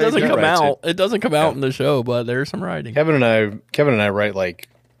it. It doesn't come out. It doesn't come out in the show, but there's some writing. Kevin and I write like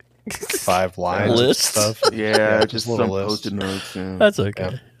 5 lines lists. and stuff. Yeah, just little some list. post-it notes. Yeah. That's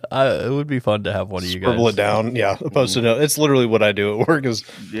okay. It would be fun to have one of you guys scribble it down. Yeah, a post-it note. It's literally what I do at work is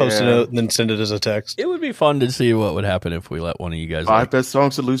post-it note and then send it as a text. It would be fun to see what would happen if we let one of you guys 5 best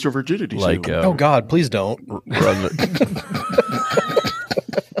songs to lose your virginity. Like, oh God, please don't. Run the,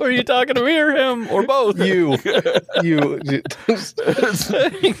 or you talking to me or him or both? You.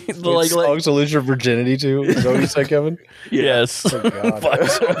 Like, songs to lose your virginity to? Is that what you said, Kevin? Yes. Oh, God.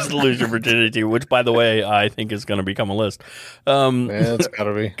 5 songs to lose your virginity to, which, by the way, I think is going to become a list. Man, it's got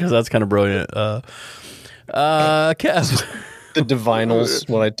to be. Because that's kind of brilliant. Kev. The Divinals,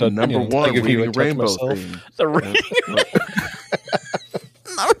 when I took number one, Reading Rainbow theme. The Reading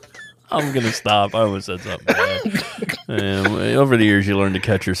I'm going to stop. I almost said something bad. Over the years, you learn to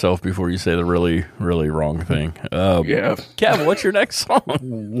catch yourself before you say the really, really wrong thing. Yeah. Kevin, what's your next song?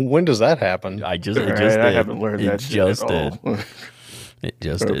 When does that happen? It just I did. haven't learned that shit at all. It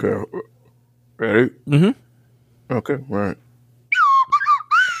just did. Okay. Ready? Mm-hmm. Okay, right.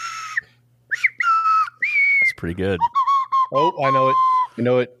 That's pretty good. Oh, I know it. You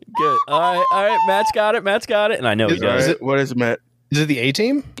know it. Good. All right. Matt's got it. And I know he does. What is it, Matt? Is it the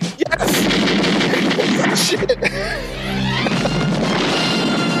A-Team? Yes! Shit.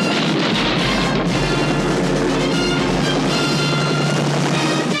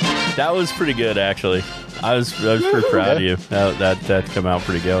 That was pretty good, actually. I was pretty proud of you. That come out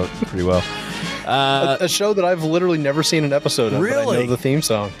pretty well. A show that I've literally never seen an episode of. Really? But I know the theme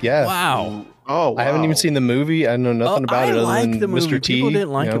song. Yeah. Wow. Oh, wow. I haven't even seen the movie. I know nothing about it other than the movie. Mr. T. People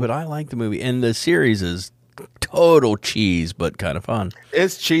didn't like it, but I like the movie. And the series is total cheese, but kind of fun.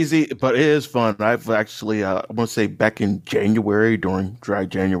 It's cheesy, but it is fun. I've actually, I want to say back in January, during dry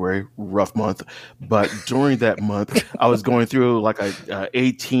January, rough month, but during that month, I was going through like a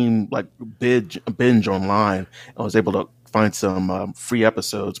 18 like binge online. I was able to find some free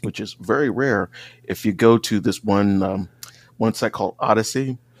episodes, which is very rare. If you go to this one site called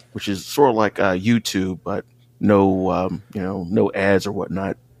Odyssey, which is sort of like YouTube, but no, no ads or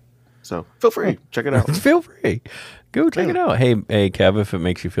whatnot. So feel free, check it out. Feel free, go check it out. Hey, Kev, if it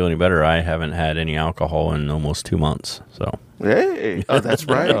makes you feel any better, I haven't had any alcohol in almost 2 months. So hey, oh, that's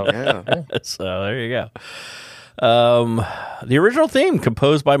right. Yeah. So there you go. The original theme,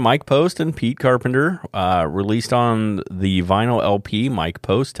 composed by Mike Post and Pete Carpenter, released on the vinyl LP Mike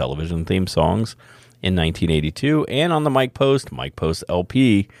Post television theme songs in 1982, and on the Mike Post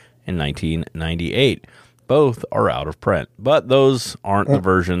LP in 1998. Both are out of print, but those aren't the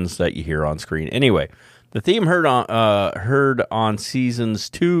versions that you hear on screen. Anyway, the theme heard on seasons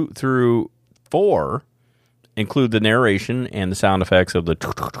 2 through 4 include the narration and the sound effects of the,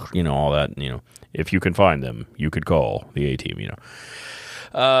 all that, if you can find them, you could call the A-Team,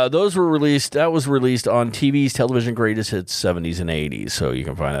 Those were released. That was released on TV's Television Greatest Hits 70s and 80s, so you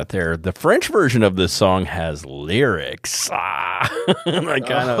can find that there. The French version of this song has lyrics. I'm not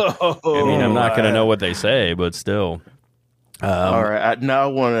going to know what they say, but still. All right, I kind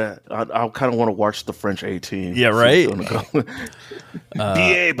of want to watch the French A-Team. Yeah, right.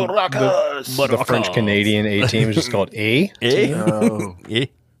 The French Canadian A-Team is just called A-Team.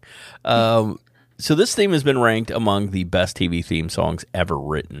 So this theme has been ranked among the best TV theme songs ever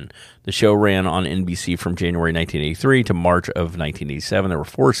written. The show ran on NBC from January 1983 to March of 1987. There were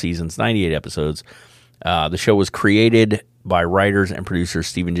 4 seasons, 98 episodes. The show was created by writers and producers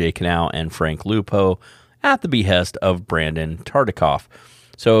Stephen J. Cannell and Frank Lupo at the behest of Brandon Tartikoff.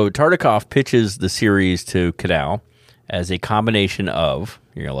 So Tartikoff pitches the series to Cannell as a combination of,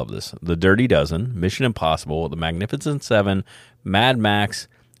 you're going to love this, The Dirty Dozen, Mission Impossible, The Magnificent Seven, Mad Max,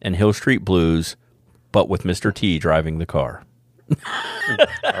 and Hill Street Blues, but with Mr. T driving the car.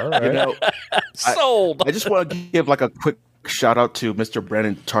 All right. Sold. I just want to give like a quick shout out to Mr.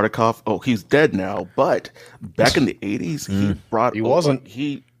 Brandon Tartikoff. Oh, he's dead now, but back in the 80s, he wasn't.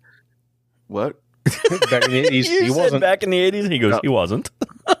 What? Back in the 80s, he wasn't. Back in the 80s, he goes, he wasn't.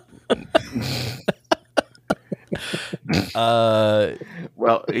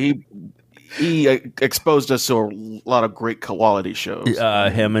 Well, he exposed us to a lot of great quality shows.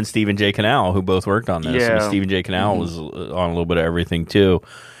 Him and Stephen J. Cannell, who both worked on this. Yeah. And Stephen J. Cannell was on a little bit of everything too.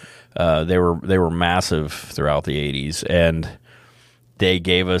 They were massive throughout the 80s, and they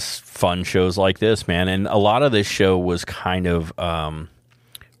gave us fun shows like this, man. And a lot of this show was kind of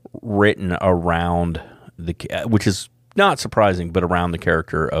written around which is not surprising, but around the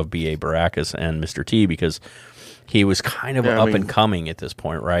character of B.A. Baracus and Mr. T, because he was kind of and coming at this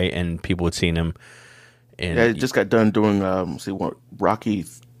point, right? And people had seen him. And he just got done doing Rocky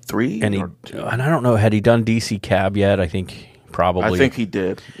 3, and I don't know, had he done DC Cab yet? I think probably. I think he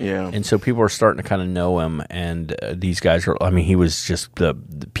did. Yeah. And so people are starting to kind of know him, and these guys are. I mean, he was just the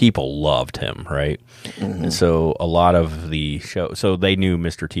people loved him, right? Mm-hmm. And so a lot of the show, so they knew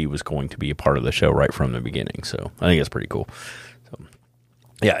Mr. T was going to be a part of the show right from the beginning. So I think that's pretty cool.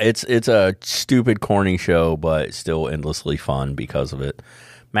 Yeah, it's a stupid, corny show, but still endlessly fun because of it.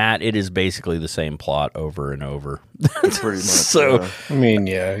 Matt, it is basically the same plot over and over. Pretty much. So, I mean,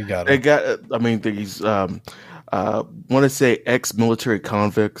 yeah, you got it. They got. I mean, these. Want to say ex-military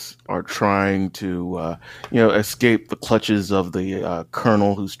convicts are trying to, escape the clutches of the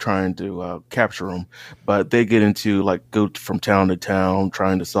colonel who's trying to capture them. But they get into go from town to town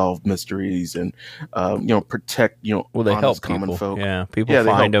trying to solve mysteries and, protect, well, they help honest common people. folk. Yeah, people they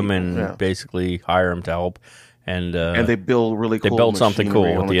find help them and people, yeah. basically hire them to help. And they build really cool. They build something cool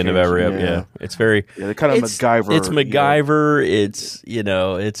machinery at the end of every episode. Yeah, it's very. Yeah, they kind of MacGyver. It's MacGyver. It's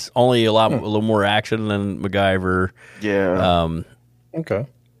it's only a little more action than MacGyver. Yeah. Okay.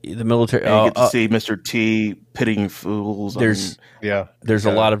 The military. And you get to see Mr. T pitting fools. There's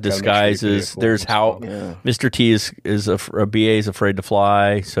a lot of disguises. There's how Mr. T is a BA is afraid to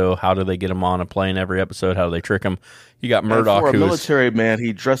fly. So how do they get him on a plane every episode? How do they trick him? You got Murdoch, for a military man,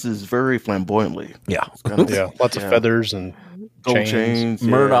 he dresses very flamboyantly. Yeah, lots of feathers and gold chains.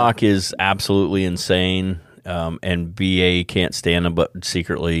 Murdoch is absolutely insane, and BA can't stand him, but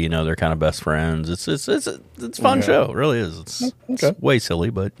secretly, they're kind of best friends. It's a fun show, it really is. It's way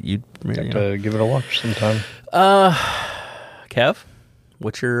silly, but you to give it a watch sometime. Kev,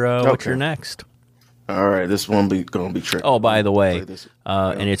 what's your next? All right, this one going to be tricky. Oh, by the way,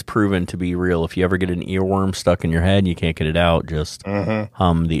 and it's proven to be real. If you ever get an earworm stuck in your head and you can't get it out, just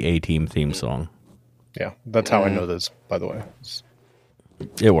hum the A-Team theme song. Yeah, that's how I know this, by the way.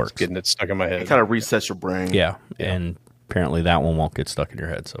 It works. Getting it stuck in my head. It kind of resets your brain. Yeah, and apparently that one won't get stuck in your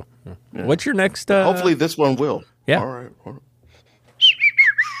head. So, what's your next? Hopefully this one will. Yeah. All right.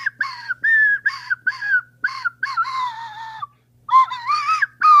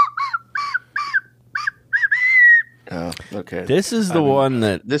 Okay. This is the one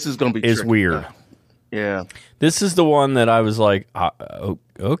that this is going to be is tricky. weird. Yeah. This is the one that I was like,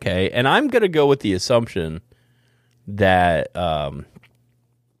 okay, and I'm going to go with the assumption that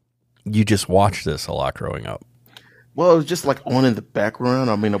you just watched this a lot growing up. Well, it was just on in the background.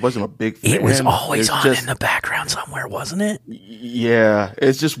 I mean, I wasn't a big fan. It was always in the background somewhere, wasn't it? Yeah,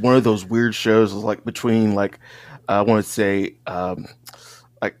 it's just one of those weird shows. Between I want to say.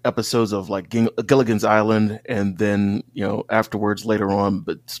 Episodes of Gilligan's Island, and then afterwards later on,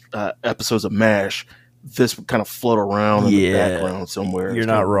 but episodes of MASH. This would kind of float around in the background somewhere. You're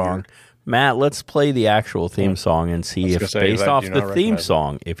not wrong, weird. Matt. Let's play the actual theme song and see if, based off the theme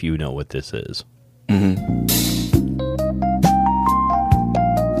song, if you know what this is. Mm-hmm.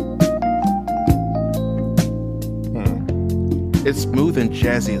 It's smooth and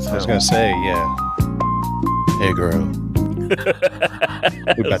jazzy as hell. I was gonna say, yeah. Hey, girl.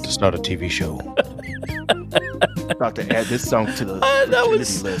 We're about to start a TV show. About to add this song to the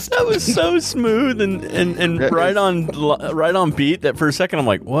list. That was so smooth and right on beat. That for a second I'm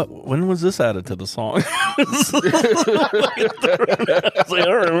like, what? When was this added to the song? I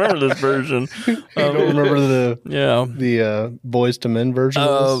don't remember this version. You don't remember the Boys to Men version?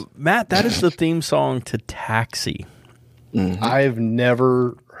 Matt, that is the theme song to Taxi. Mm-hmm. I've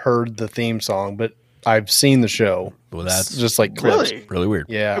never heard the theme song, but I've seen the show. Well, that's just clips. Really weird.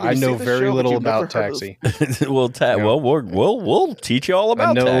 Yeah, I know very little about Taxi. We'll teach you all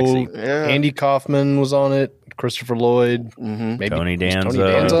about Taxi. Yeah. Andy Kaufman was on it. Christopher Lloyd. Mm-hmm. Maybe Tony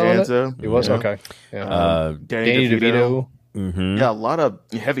Danza. On it? He was okay. Yeah. Danny DeVito. Mm-hmm. Yeah, a lot of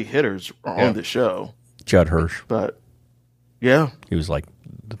heavy hitters are on the show. Judd Hirsch, but yeah, he was like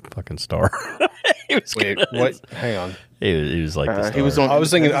the fucking star. Wait, what? Hang on. He was like the star. He was on. I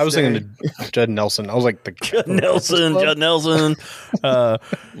was thinking to Judd Nelson. I was like Judd Nelson.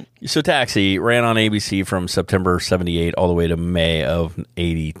 So Taxi ran on ABC from September of 78 all the way to May of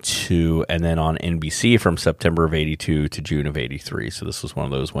 82, and then on NBC from September of 82 to June of 83. So this was one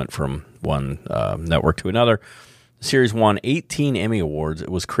of those, went from one network to another. The series won 18 Emmy Awards. It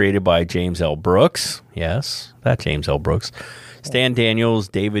was created by James L. Brooks. Yes, that James L. Brooks. Stan Daniels,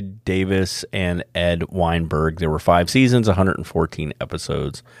 David Davis, and Ed Weinberg. There were 5 seasons, 114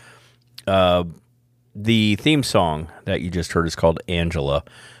 episodes. The theme song that you just heard is called Angela,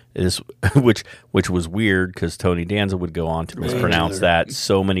 which was weird because Tony Danza would go on to mispronounce that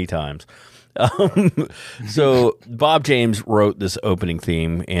so many times. So Bob James wrote this opening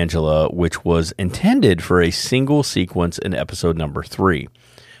theme, Angela, which was intended for a single sequence in episode number 3.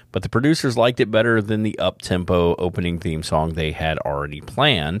 But the producers liked it better than the up-tempo opening theme song they had already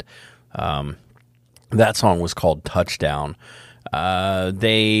planned. That song was called Touchdown.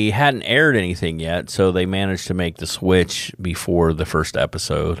 They hadn't aired anything yet, so they managed to make the switch before the first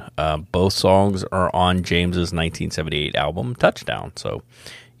episode. Both songs are on James's 1978 album, Touchdown, so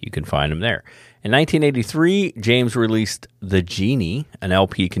you can find them there. In 1983, James released The Genie, an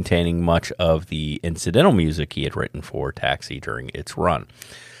LP containing much of the incidental music he had written for Taxi during its run.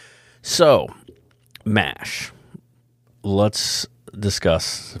 So, MASH. Let's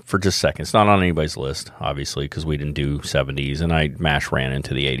discuss for just a second. It's not on anybody's list, obviously, because we didn't do 70s, and MASH ran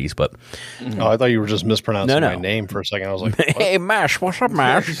into the 80s, but... Oh, I thought you were just mispronouncing my name for a second. I was like, what? Hey, MASH, what's up,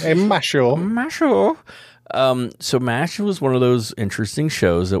 MASH? Hey, Masho. Masho. So MASH was one of those interesting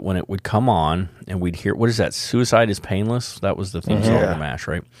shows that when it would come on, and we'd hear, what is that, Suicide is Painless? That was the theme song of MASH,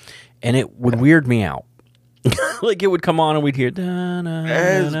 right? And it would weird me out. Like, it would come on and we'd hear da, na,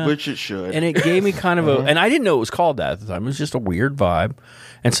 as na, which it should, and it gave me kind of a, and I didn't know it was called that at the time. It was just a weird vibe,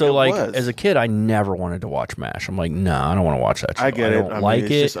 and so as a kid, I never wanted to watch MASH. I'm like, no, I don't want to watch that show. I get it. Don't like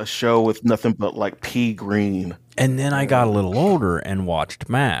it's it. Just a show with nothing but like pea green. And then I got a little older and watched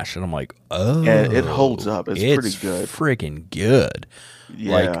MASH, and I'm like, oh, and it holds up. It's pretty good, freaking good.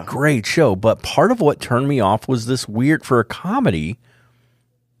 Yeah, like great show. But part of what turned me off was this weird for a comedy,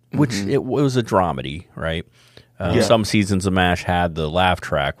 which it was a dramedy, right? Some seasons of MASH had the laugh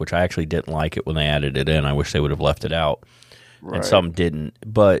track, which I actually didn't like it when they added it in. I wish they would have left it out. Right. And some didn't.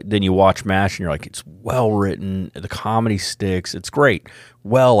 But then you watch MASH and you're like, it's well written. The comedy sticks. It's great.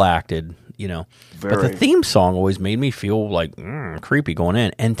 Well acted, you know. Very. But the theme song always made me feel like creepy going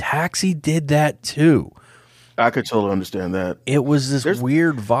in. And Taxi did that too. I could totally understand that. It was this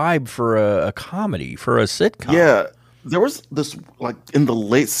weird vibe for a comedy, for a sitcom. Yeah. There was this, like, in the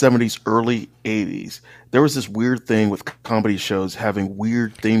late 70s, early 80s, there was this weird thing with comedy shows having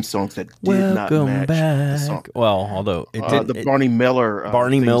weird theme songs that did not match the song. Well, although it did. The Barney Miller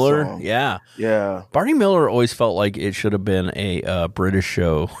song. Yeah. Barney Miller always felt like it should have been a British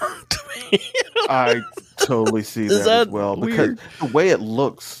show to me. I totally see that as well. Weird? Because the way it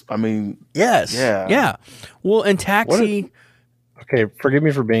looks, I mean. Yes. Yeah. Well, and Taxi... Okay, forgive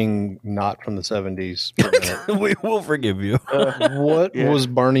me for being not from the 70s. We will forgive you. What was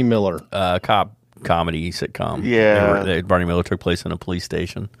Barney Miller? Cop comedy sitcom. Yeah. Barney Miller took place in a police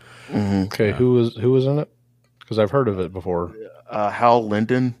station. Mm-hmm. Okay, who was in it? Because I've heard of it before. Hal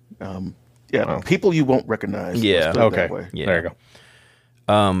Linden. People you won't recognize. Yeah. Okay. Yeah. There you go.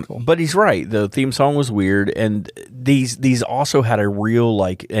 Cool. But he's right. The theme song was weird, and these also had a real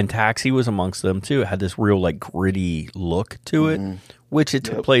and Taxi was amongst them too. It had this real gritty look to it, which it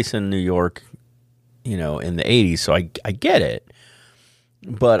took place in New York, in the 80s. So I get it,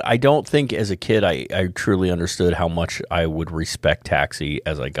 but I don't think as a kid I truly understood how much I would respect Taxi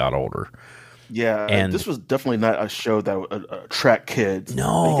as I got older. Yeah, and this was definitely not a show that would attract kids.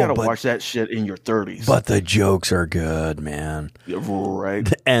 No, you got to watch that shit in your 30s. But the jokes are good, man. Yeah, right.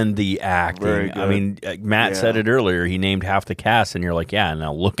 And the acting. Very good. I mean, Matt said it earlier. He named half the cast, and you're like, yeah,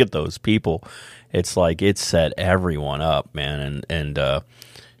 now look at those people. It's like it set everyone up, man. And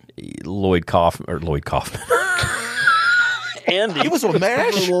Lloyd Kaufman. Andy. He was on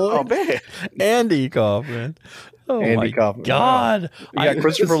MASH? Oh, man. Andy Kaufman. Oh Andy Kaufman. God! You got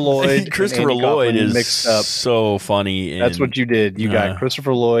Christopher Lloyd. Christopher Lloyd is mixed up. So funny. That's what you did. You got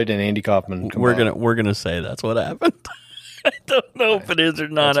Christopher Lloyd and Andy Kaufman. We're gonna say that's what happened. I don't know if it is or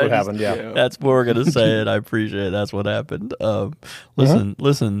not. That's what happened. Yeah, that's what we're gonna say it. I appreciate it. That's what happened.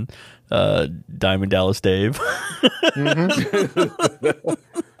 Listen, Diamond Dallas Dave.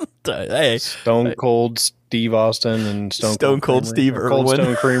 Hey, Stone Cold Steve Austin and Stone Cold Steve Irwin. Cold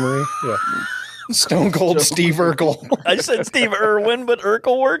Stone Creamery. Yeah. Stone Cold Steve Urkel. I said Steve Irwin, but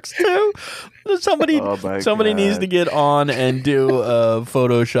Urkel works too. Somebody needs to get on and do a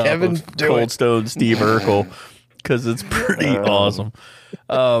Photoshop of Cold Stone Steve Urkel because it's pretty awesome.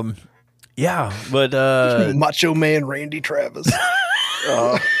 But Macho Man Randy Travis.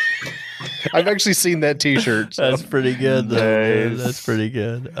 I've actually seen that T-shirt. So. That's pretty good, though. Nice. That's pretty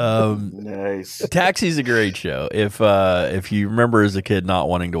good. Nice. Taxi's a great show. If you remember as a kid not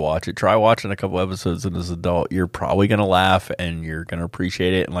wanting to watch it, try watching a couple episodes, and as an adult, you're probably going to laugh and you're going to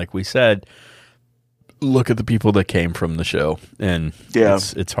appreciate it. And like we said, look at the people that came from the show, and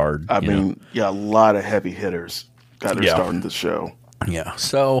it's hard. I mean, a lot of heavy hitters got their start in the show. Yeah.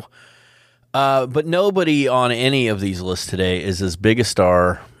 So, but nobody on any of these lists today is as big a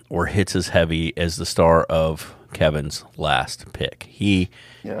star or hits as heavy as the star of Kevin's last pick. He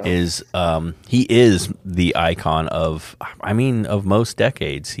is the icon of most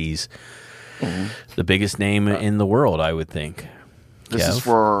decades. He's the biggest name in the world, I would think. This is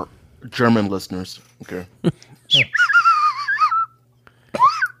for our German listeners. Okay.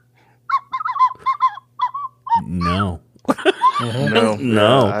 No.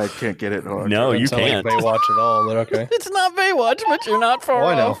 No, I can't get it. No, you can't. Like Baywatch at all, but okay. It's not Baywatch, but you're not far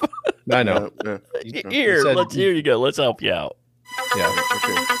off. I know. Here you go. Let's help you out. Yeah.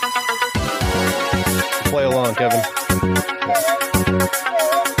 Okay. play along, Kevin.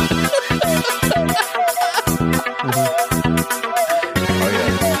 Oh yeah.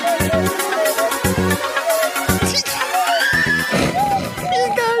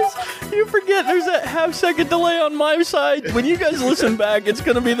 You guys, you forget there's a half-second delay on my side. When you guys listen back, it's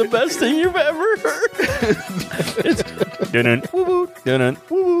going to be the best thing you've ever heard. It's dun woo woo dun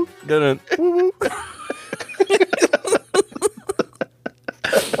woo dun woo woo.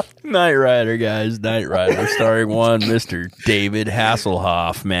 Knight Rider, guys. Knight Rider, starring one Mr. David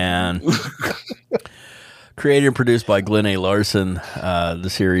Hasselhoff, man. Created and produced by Glenn A. Larson. The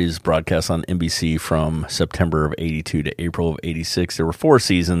series broadcast on NBC from September of 82 to April of 86. There were 4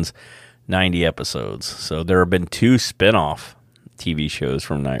 seasons, 90 episodes. So there have been 2 spin-off TV shows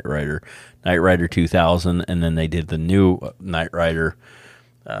from Knight Rider. Knight Rider 2000, and then they did the new Knight Rider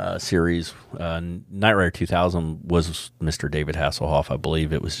series. Knight Rider 2000 was Mr. David Hasselhoff, I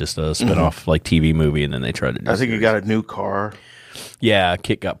believe. It was just a spin-off like TV movie, and then they tried to do I think he got a new car. Yeah,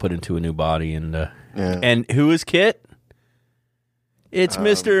 Kit got put into a new body, and and who is Kit? It's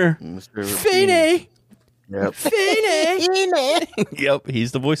Mr. Feeney. Yep. Feeney. Yep,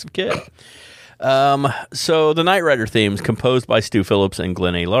 he's the voice of Kit. So the Knight Rider theme is composed by Stu Phillips and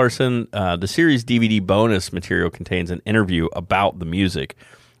Glenn A. Larson. The series DVD bonus material contains an interview about the music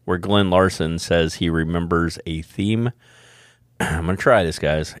where Glenn Larson says he remembers a theme. I'm going to try this,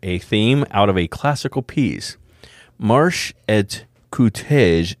 guys. A theme out of a classical piece. Marche et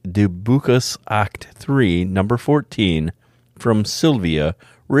Cortège de Bacchus Act 3, number 14, from Sylvia,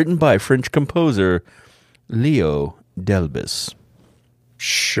 written by French composer Leo Delbes.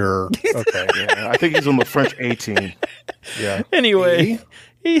 Sure. Okay. Yeah, I think he's on the French 18. Yeah. Anyway,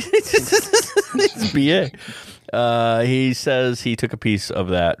 it's BA. He says he took a piece of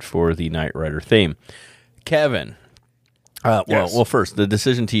that for the Knight Rider theme. Kevin. Yes. Well, first, the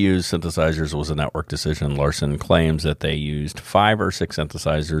decision to use synthesizers was a network decision. Larson claims that they used 5 or 6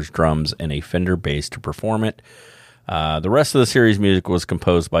 synthesizers, drums, and a Fender bass to perform it. The rest of the series music was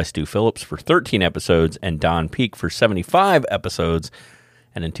composed by Stu Phillips for 13 episodes and Don Peake for 75 episodes.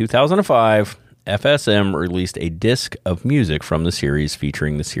 And in 2005, FSM released a disc of music from the series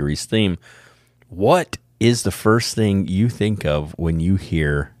featuring the series theme. What is the first thing you think of when you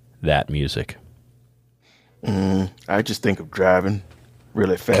hear that music? I just think of driving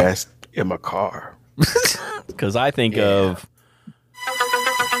really fast in my car. Because I think of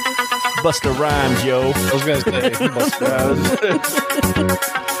Busta Rhymes, yo. I was going to say Busta Rhymes.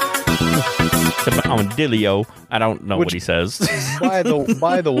 On Dillio. I don't know what he says. By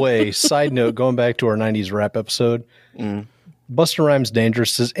the way, side note, going back to our 90s rap episode, Busta Rhymes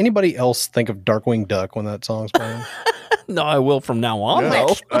Dangerous. Does anybody else think of Darkwing Duck when that song's playing? No, I will from now on,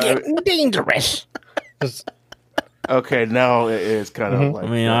 though. Getting dangerous. Okay, now it is kind of like... I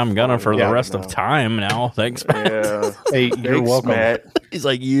mean, I'm gonna for the rest of time now. Thanks, Matt. Yeah. Hey, you're welcome. Matt. He's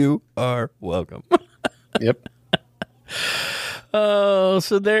like, you are welcome. Yep.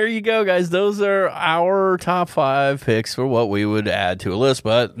 So there you go, guys. Those are our top 5 picks for what we would add to a list,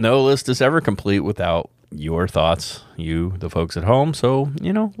 but no list is ever complete without your thoughts, you, the folks at home. So,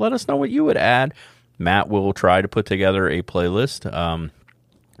 let us know what you would add. Matt will try to put together a playlist.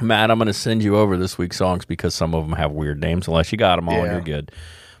 Matt, I'm going to send you over this week's songs because some of them have weird names. Unless you got them all, you're good.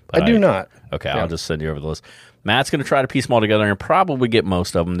 But I do not. Okay, I'll just send you over the list. Matt's going to try to piece them all together and probably get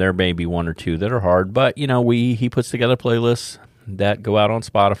most of them. There may be 1 or 2 that are hard, but, he puts together playlists that go out on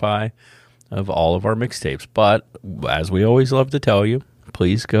Spotify of all of our mixtapes. But as we always love to tell you,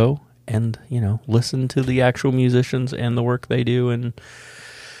 please go and, listen to the actual musicians and the work they do and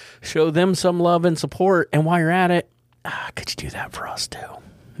show them some love and support. And while you're at it, could you do that for us too?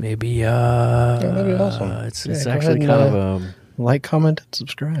 Maybe that'd be awesome. It's actually kind of a like, comment, and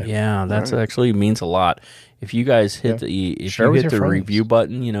subscribe. Yeah, that's actually means a lot. If you guys hit you hit the review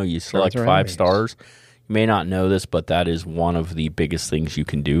button, you select 5 stars. You may not know this, but that is one of the biggest things you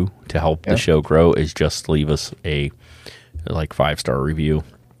can do to help the show grow is just leave us a 5-star review.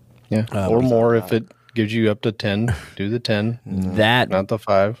 Yeah, or more if it gives you up to 10. Do the 10. That not the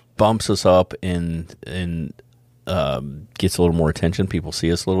 5. Bumps us up and gets a little more attention. People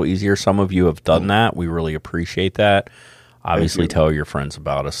see us a little easier. Some of you have done that. We really appreciate that. Obviously, tell your friends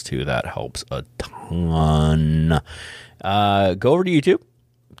about us too. That helps a ton. Go over to YouTube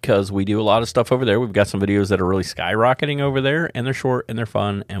because we do a lot of stuff over there. We've got some videos that are really skyrocketing over there, and they're short and they're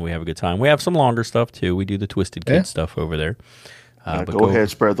fun, and we have a good time. We have some longer stuff too. We do the Twisted Kid stuff over there. But go ahead,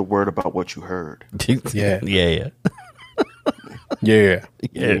 spread the word about what you heard. Yeah. Do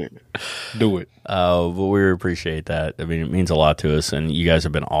it. But we appreciate that. I mean, it means a lot to us, and you guys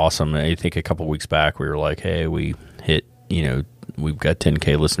have been awesome. I think a couple weeks back we were like, hey, we hit, we've got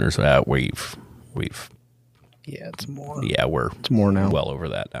 10K listeners. We've Yeah, it's more. Yeah, it's more now. Well over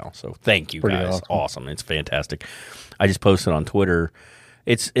that now. So thank you Pretty guys. awesome. It's fantastic. I just posted on Twitter.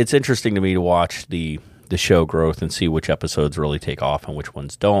 It's interesting to me to watch the show growth and see which episodes really take off and which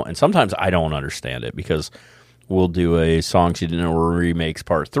ones don't. And sometimes I don't understand it because we'll do a Songs You Didn't Know Were Remakes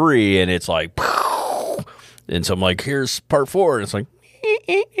Part 3 and it's like, and so I'm like, here's Part 4 and it's like,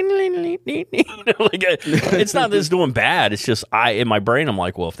 it's not that it's doing bad. It's just in my brain I'm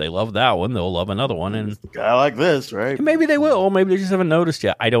like, well, if they love that one, they'll love another one, and I like this, right? Maybe they will. Maybe they just haven't noticed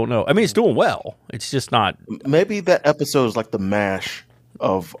yet. I don't know. I mean, it's doing well. It's just not. Maybe that episode is like the mash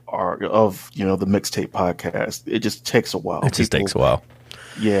of the mixtape podcast. It just takes a while. It just takes a while.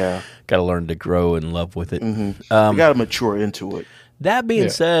 Yeah, got to learn to grow in love with it. You got to mature into it. That being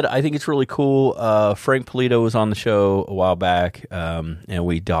said, I think it's really cool. Frank Polito was on the show a while back, and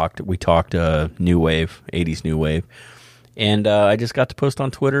we talked new wave, 80s new wave, and I just got to post on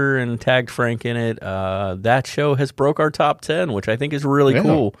Twitter and tagged Frank in it. That show has broke our top 10, which I think is really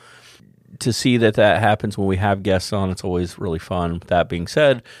cool to see that happens when we have guests on. It's always really fun. With that being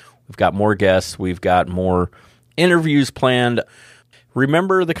said, we've got more guests. We've got more interviews planned.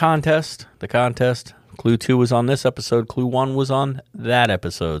 Remember the contest? Clue 2 was on this episode. Clue 1 was on that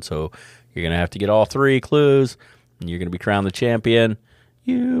episode. So you're going to have to get all 3 clues, and you're going to be crowned the champion.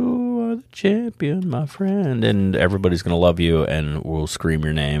 You are the champion, my friend. And everybody's going to love you, and we'll scream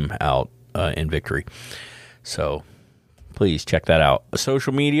your name out in victory. So please check that out.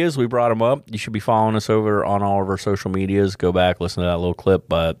 Social medias, we brought them up. You should be following us over on all of our social medias. Go back, listen to that little clip.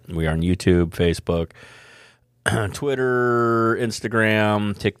 But we are on YouTube, Facebook, Twitter,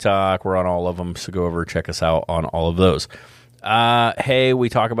 Instagram, TikTok. We're on all of them, so go over, check us out on all of those. Hey, we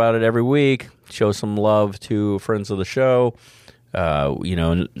talk about it every week. Show some love to friends of the show.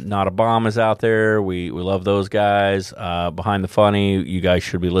 Not a Bomb is out there. We love those guys. Behind the Funny, you guys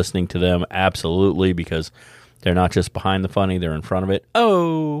should be listening to them absolutely, because they're not just behind the funny, they're in front of it.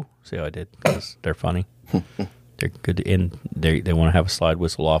 Oh, see how I did? Because they're funny. They're good to end. They want to have a slide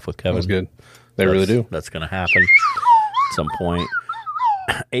whistle off with Kevin. That's good. They really do. That's going to happen at some point.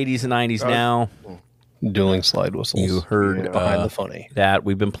 80s and 90s now. Dueling slide whistles. You heard behind the funny. That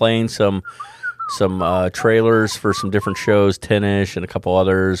we've been playing some trailers for some different shows, 10ish and a couple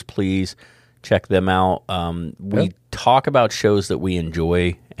others. Please check them out. We talk about shows that we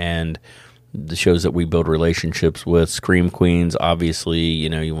enjoy and the shows that we build relationships with. Scream Queens, obviously,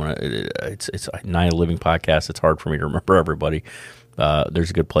 you want to. It's a Night of Living podcast. It's hard for me to remember everybody. There's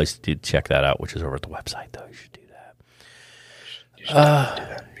a good place to check that out, which is over at the website, though. You should do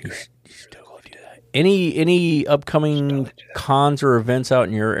that. You should totally do that. Any upcoming cons or events out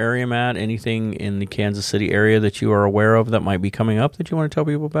in your area, Matt? Anything in the Kansas City area that you are aware of that might be coming up that you want to tell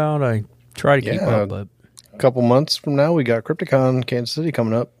people about? I try to keep up, but a couple months from now, we got Crypticon Kansas City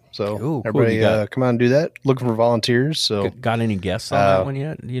coming up. So everybody come out and do that. Looking for volunteers. So got any guests on that one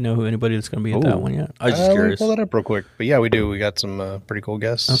yet? Do you know anybody that's going to be at that one yet? I was just curious. Let me pull that up real quick. But yeah, we do. We got some pretty cool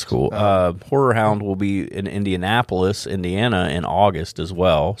guests. That's cool. Horror Hound will be in Indianapolis, Indiana in August as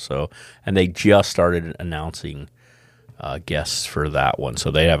well. So, and they just started announcing guests for that one.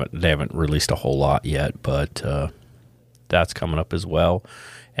 So they haven't released a whole lot yet, but that's coming up as well.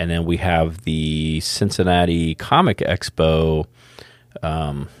 And then we have the Cincinnati Comic Expo.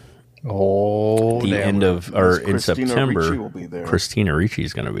 End of or in September. Ricci will be there. Christina Ricci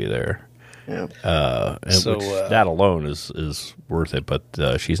is going to be there. Yeah. That alone is worth it,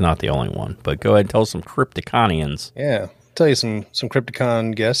 but she's not the only one. But go ahead and tell us some Crypticonians. Yeah, tell you some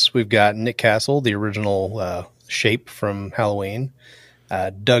Crypticon guests. We've got Nick Castle, the original Shape from Halloween.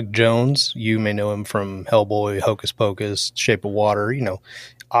 Doug Jones, you may know him from Hellboy, Hocus Pocus, Shape of Water.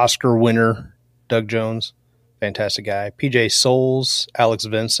 Oscar winner Doug Jones. Fantastic guy. PJ Souls, Alex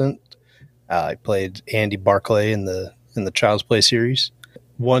Vincent. He played Andy Barclay in the Child's Play series.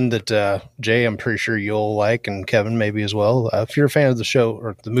 One that Jay, I'm pretty sure you'll like, and Kevin maybe as well. If you're a fan of the show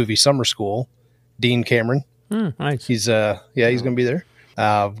or the movie Summer School, Dean Cameron. Nice. He's going to be there.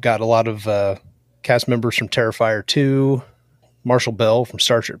 I've got a lot of cast members from Terrifier 2, Marshall Bell from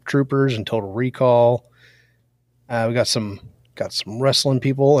Starship Troopers and Total Recall. We got some wrestling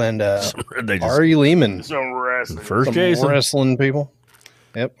people and Ari Lehman. First Jason. Wrestling people.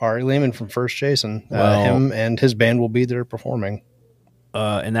 Yep, Ari Lehman from First Jason. Him and his band will be there performing.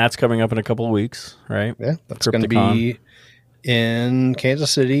 And that's coming up in a couple of weeks, right? Yeah, that's going to be in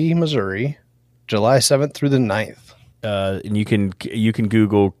Kansas City, Missouri, July 7th through the 9th. And you can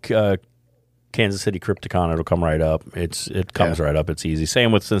Google Kansas City Crypticon, it'll come right up. It comes right up. It's easy.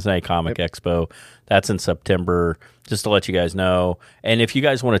 Same with Cincinnati Comic Expo. That's in September, just to let you guys know. And if you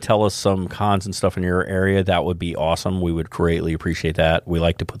guys want to tell us some cons and stuff in your area, that would be awesome. We would greatly appreciate that. We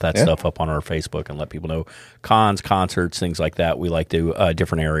like to put that stuff up on our Facebook and let people know cons, concerts, things like that. We like to,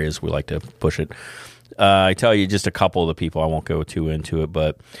 different areas, we like to push it. I tell you just a couple of the people. I won't go too into it,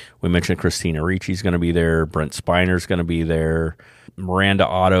 but we mentioned Christina Ricci's going to be there. Brent Spiner's going to be there. Miranda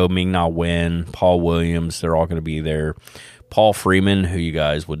Otto, Ming-Na Wen, Paul Williams, they're all going to be there. Paul Freeman, who you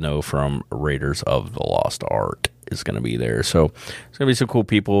guys would know from Raiders of the Lost Ark, is going to be there. So it's going to be some cool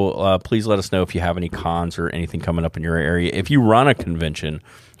people. Please let us know if you have any cons or anything coming up in your area. If you run a convention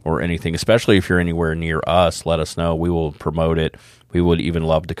or anything, especially if you're anywhere near us, let us know. We will promote it. We would even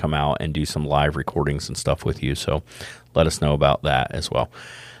love to come out and do some live recordings and stuff with you. So let us know about that as well.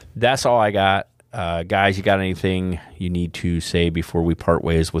 That's all I got. Guys, you got anything you need to say before we part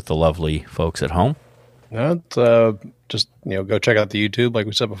ways with the lovely folks at home? No, just go check out the YouTube like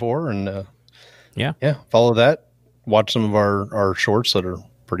we said before, and follow that. Watch some of our shorts that are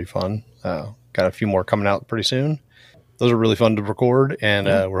pretty fun. Got a few more coming out pretty soon. Those are really fun to record, and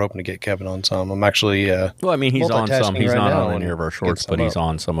we're hoping to get Kevin on some. I'm actually he's on some. He's not on any of our shorts, but he's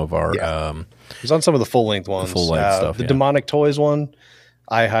on some of our. He's on some of the full length ones. Full length stuff. The Demonic Toys one,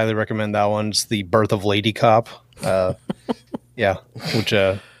 I highly recommend that one. It's the Birth of Lady Cop.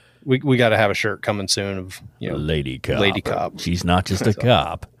 Which we got to have a shirt coming soon of Lady Cop. Lady Cop. She's not just a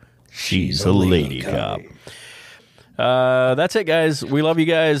cop. She's a lady cop. That's it, guys. We love you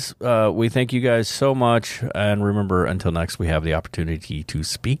guys. We thank you guys so much. And remember, until next we have the opportunity to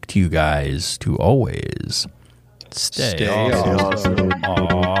speak to you guys, to always stay awesome.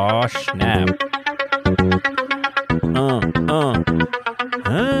 Aw, snap.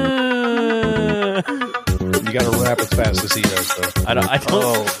 You got to rap as fast as he does, though. I don't.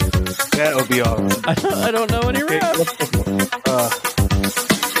 That would be awesome. I don't know any rap.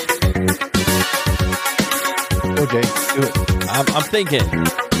 Okay, do it. I'm thinking.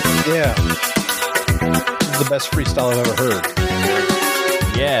 Yeah. This is the best freestyle I've ever heard.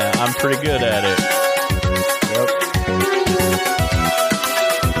 Yeah, I'm pretty good at it. Yep.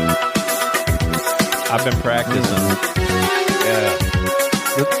 I've been practicing. Yeah.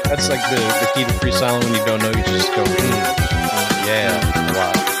 That's like the key to freestyling. When you don't know, you just go, yeah.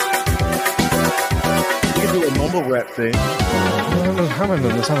 Wow. You can do a mumble rap thing.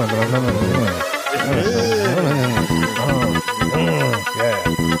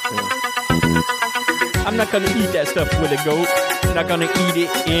 I'm not going to eat that stuff with a goat. I'm not going to eat it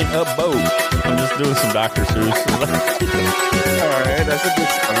in a boat. I'm just doing some Dr. Seuss. Alright, that's a good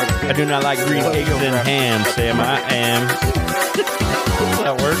start. I do not like green eggs and ham, Sam. I am. Does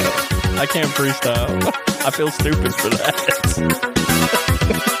that work? I can't freestyle. I feel stupid for that.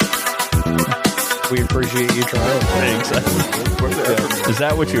 We appreciate you trying. Thanks. Is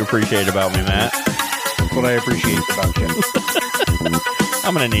that what you appreciate about me, Matt? That's what I appreciate about you.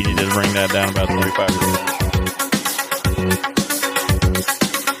 I'm going to need you to bring that down about 25%.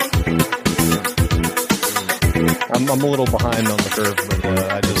 I'm a little behind on the curve, but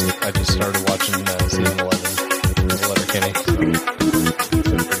I just started watching season 11 of Letterkenny.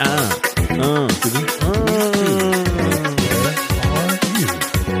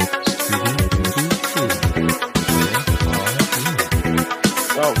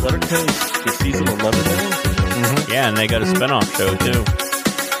 Wow, Letterkenny's the season 11 now? Mm-hmm. Yeah, and they got a spinoff show too.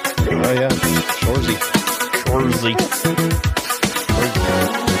 Oh yeah, Shorzy.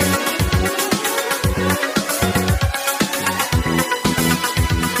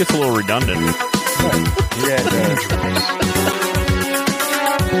 Gets a little redundant. Yeah, it does.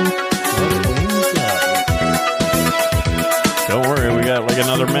 Don't worry, we got like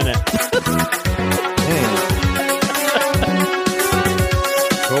another minute.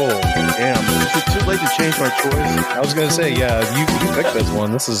 Cool. Damn, is it too late to change my choice? I was gonna say, yeah, you picked this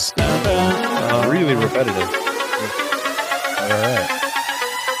one. This is really repetitive. All right.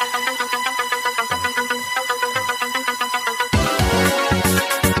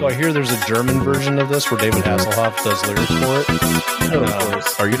 So I hear there's a German version of this where David Hasselhoff does lyrics for it.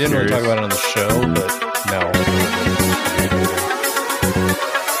 Are you didn't really talk about it on the show, but no.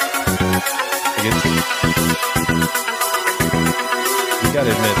 You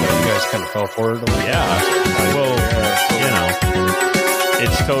gotta admit that you guys kind of fell for it. Yeah. Well,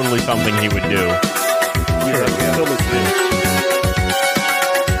 it's totally something he would do. Yeah.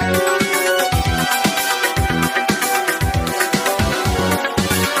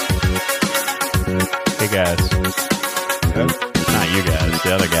 Hey guys. Not you guys,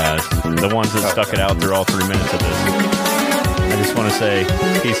 the other guys. The ones that stuck it out through all 3 minutes of this. I just want to say,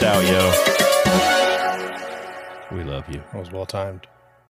 peace out, yo. We love you. That was well timed.